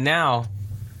looking at it now.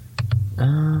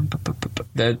 I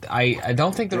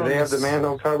don't think they're. Do they have the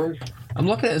manhole covers? I'm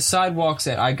looking at the sidewalks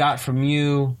that I got from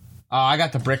you. I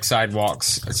got the brick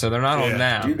sidewalks, so they're not on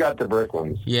now. You got the brick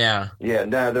ones. Yeah. Yeah,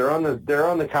 no, they're on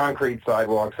the concrete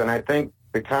sidewalks, and I think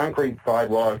the concrete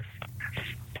sidewalks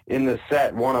in the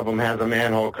set, one of them has a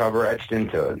manhole cover etched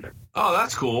into it. Oh,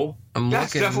 that's cool.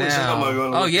 That's definitely something I'm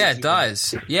going to look at. It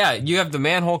does. Yeah, you have the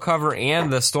manhole cover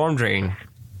and the storm drain.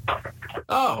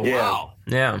 Oh, yeah. Wow.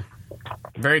 Yeah.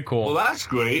 Very cool. Well, that's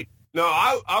great. No,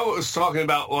 I was talking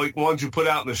about ones you put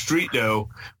out in the street, though,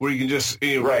 where you can just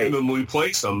randomly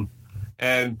place them.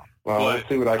 Let's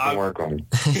see what I can work on.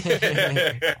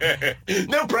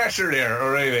 No pressure there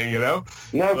or anything,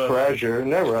 No pressure,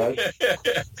 no rush.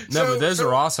 But those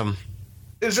are awesome.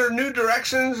 Is there new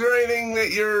directions or anything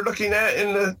that you're looking at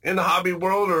in the hobby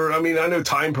world? Or I know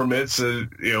time permits,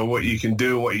 what you can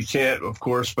do, what you can't, of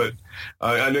course. But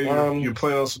I know you're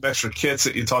planning on some extra kits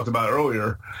that you talked about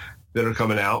earlier that are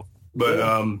coming out. But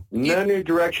no new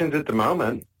directions at the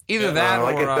moment. Either that,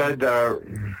 like or, I said. I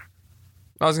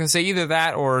was going to say either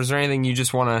that, or is there anything you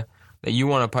just want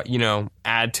to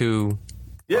add to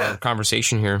our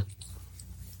conversation here?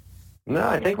 No,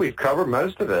 I think we've covered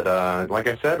most of it. Like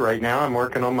I said, right now I'm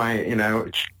working on my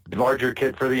larger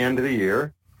kit for the end of the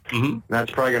year. Mm-hmm.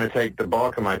 That's probably going to take the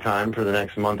bulk of my time for the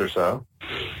next month or so.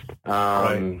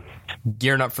 Right.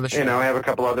 Gearing up for the show. I have a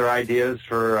couple other ideas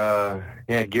for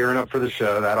gearing up for the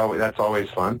show. That's always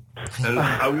fun. And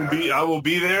I will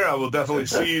be there. I will definitely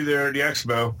see you there at the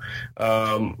expo.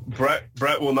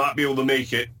 Brett will not be able to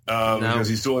make it because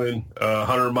he's doing a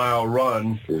 100-mile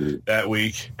run that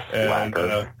week.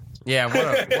 And yeah,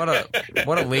 what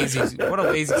a lazy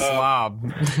slob.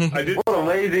 What a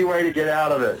lazy way to get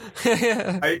out of it.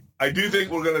 I do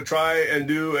think we're going to try and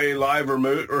do a live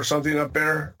remote or something up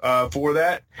there for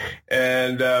that,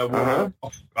 and I'm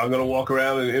going to walk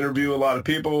around and interview a lot of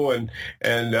people and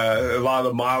a lot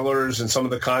of the milers and some of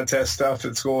the contest stuff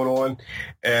that's going on,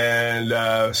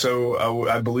 and so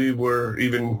I believe we're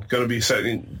even going to be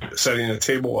setting a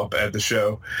table up at the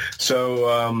show.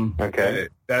 So okay.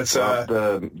 That's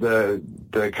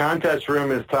the contest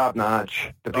room is top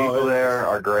notch. The people there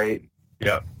are great.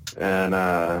 Yeah, and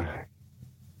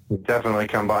definitely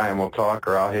come by and we'll talk,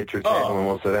 or I'll hit your table and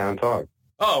we'll sit down and talk.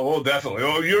 Oh, well, definitely.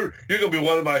 Oh, you're gonna be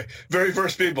one of my very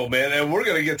first people, man, and we're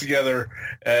gonna get together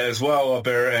as well up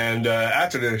there and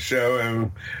after the show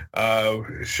and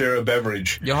share a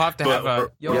beverage. You'll have to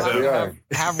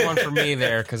have one for me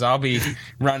there because I'll be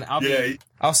running.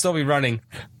 I'll still be running.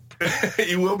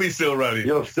 You will be still running.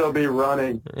 You'll still be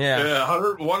running. Yeah.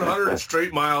 100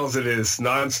 straight miles it is,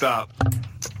 nonstop.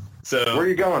 So where are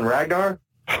you going, Ragnar?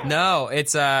 No,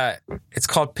 it's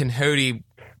called Pinhoti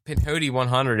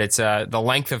 100. It's the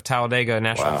length of Talladega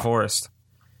National Forest.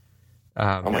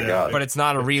 Oh my God! But it's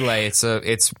not a relay.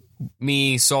 It's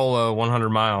me solo 100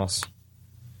 miles.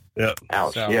 Yep.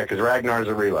 Ouch. So, yeah, because Ragnar's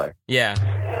a relay. Yeah.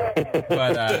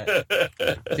 But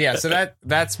yeah, so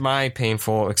that's my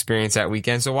painful experience that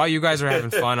weekend. So while you guys are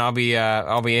having fun, I'll be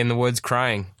in the woods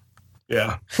crying.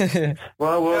 Yeah.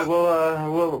 Well,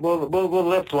 we'll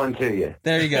lift one to you.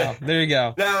 There you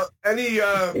go. Now, how do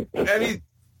you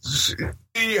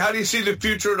see the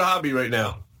future of the hobby right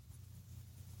now?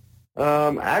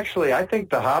 Actually, I think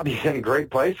the hobby's in a great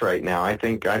place right now. I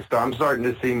think I'm starting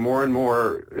to see more and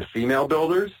more female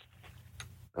builders.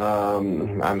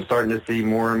 I'm starting to see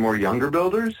more and more younger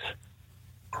builders,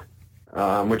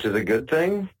 which is a good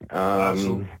thing.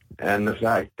 And the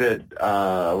fact that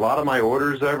a lot of my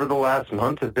orders over the last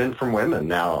month have been from women.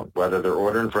 Now, whether they're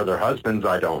ordering for their husbands,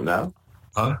 I don't know.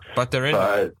 But they're in.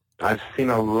 But I've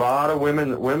seen a lot of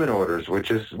women orders,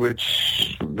 which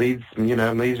leads me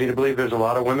to believe there's a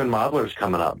lot of women modelers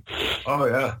coming up. Oh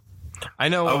yeah. I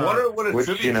know. I wonder what it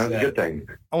is a good thing.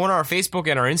 On our Facebook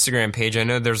and our Instagram page, I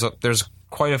know there's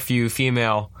quite a few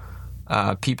female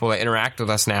people that interact with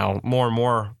us now more and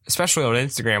more, especially on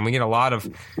Instagram. We get a lot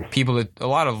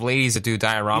of ladies that do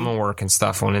diorama work and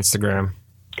stuff on Instagram.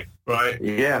 Right.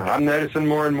 Yeah, I'm noticing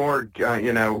more and more.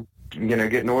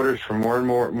 Getting orders from more and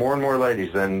more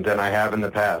ladies than I have in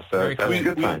the past. So that's a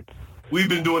good sign. We've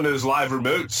been doing those live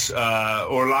remotes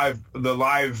or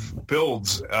live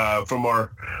builds from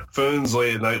our phones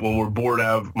late at night when we're bored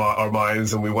out of our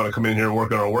minds and we want to come in here and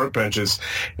work on our workbenches.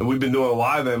 And we've been doing a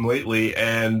lot of them lately.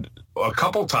 And a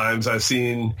couple times I've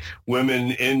seen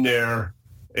women in there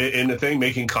in the thing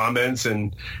making comments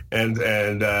and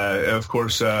of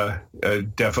course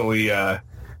definitely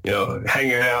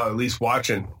hanging out, at least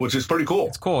watching, which is pretty cool.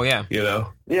 It's cool, yeah.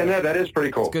 Yeah, no, that is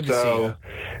pretty cool. It's good to see.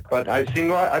 But I've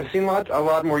seen a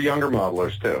lot more younger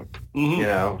modelers too.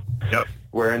 Mm-hmm. Yep.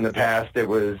 Where in the past it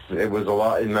was a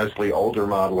lot mostly older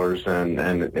modelers, and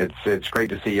it's great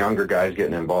to see younger guys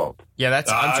getting involved. Yeah,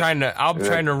 I'm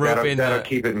trying to rope in. That'll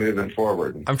keep it moving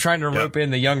forward. I'm trying to rope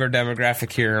in the younger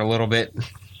demographic here a little bit.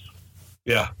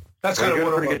 Yeah, that's kind of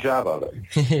a pretty good job of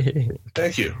it.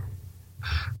 Thank you.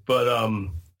 But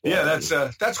yeah,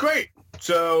 that's great.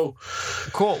 So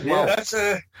cool. Well, that's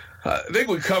I think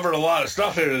we covered a lot of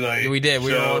stuff here tonight. We did.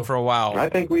 We were on for a while. I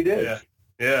think we did.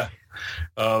 Yeah.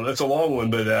 That's a long one,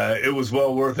 but it was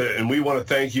well worth it. And we want to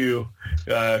thank you,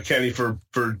 Kenny, for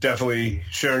definitely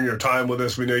sharing your time with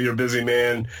us. We know you're a busy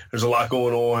man. There's a lot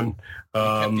going on.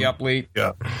 Kept you up late.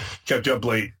 Yeah. Kept you up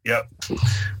late. Yep.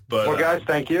 But guys,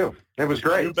 thank you. It was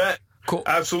great. You bet. Cool.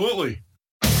 Absolutely.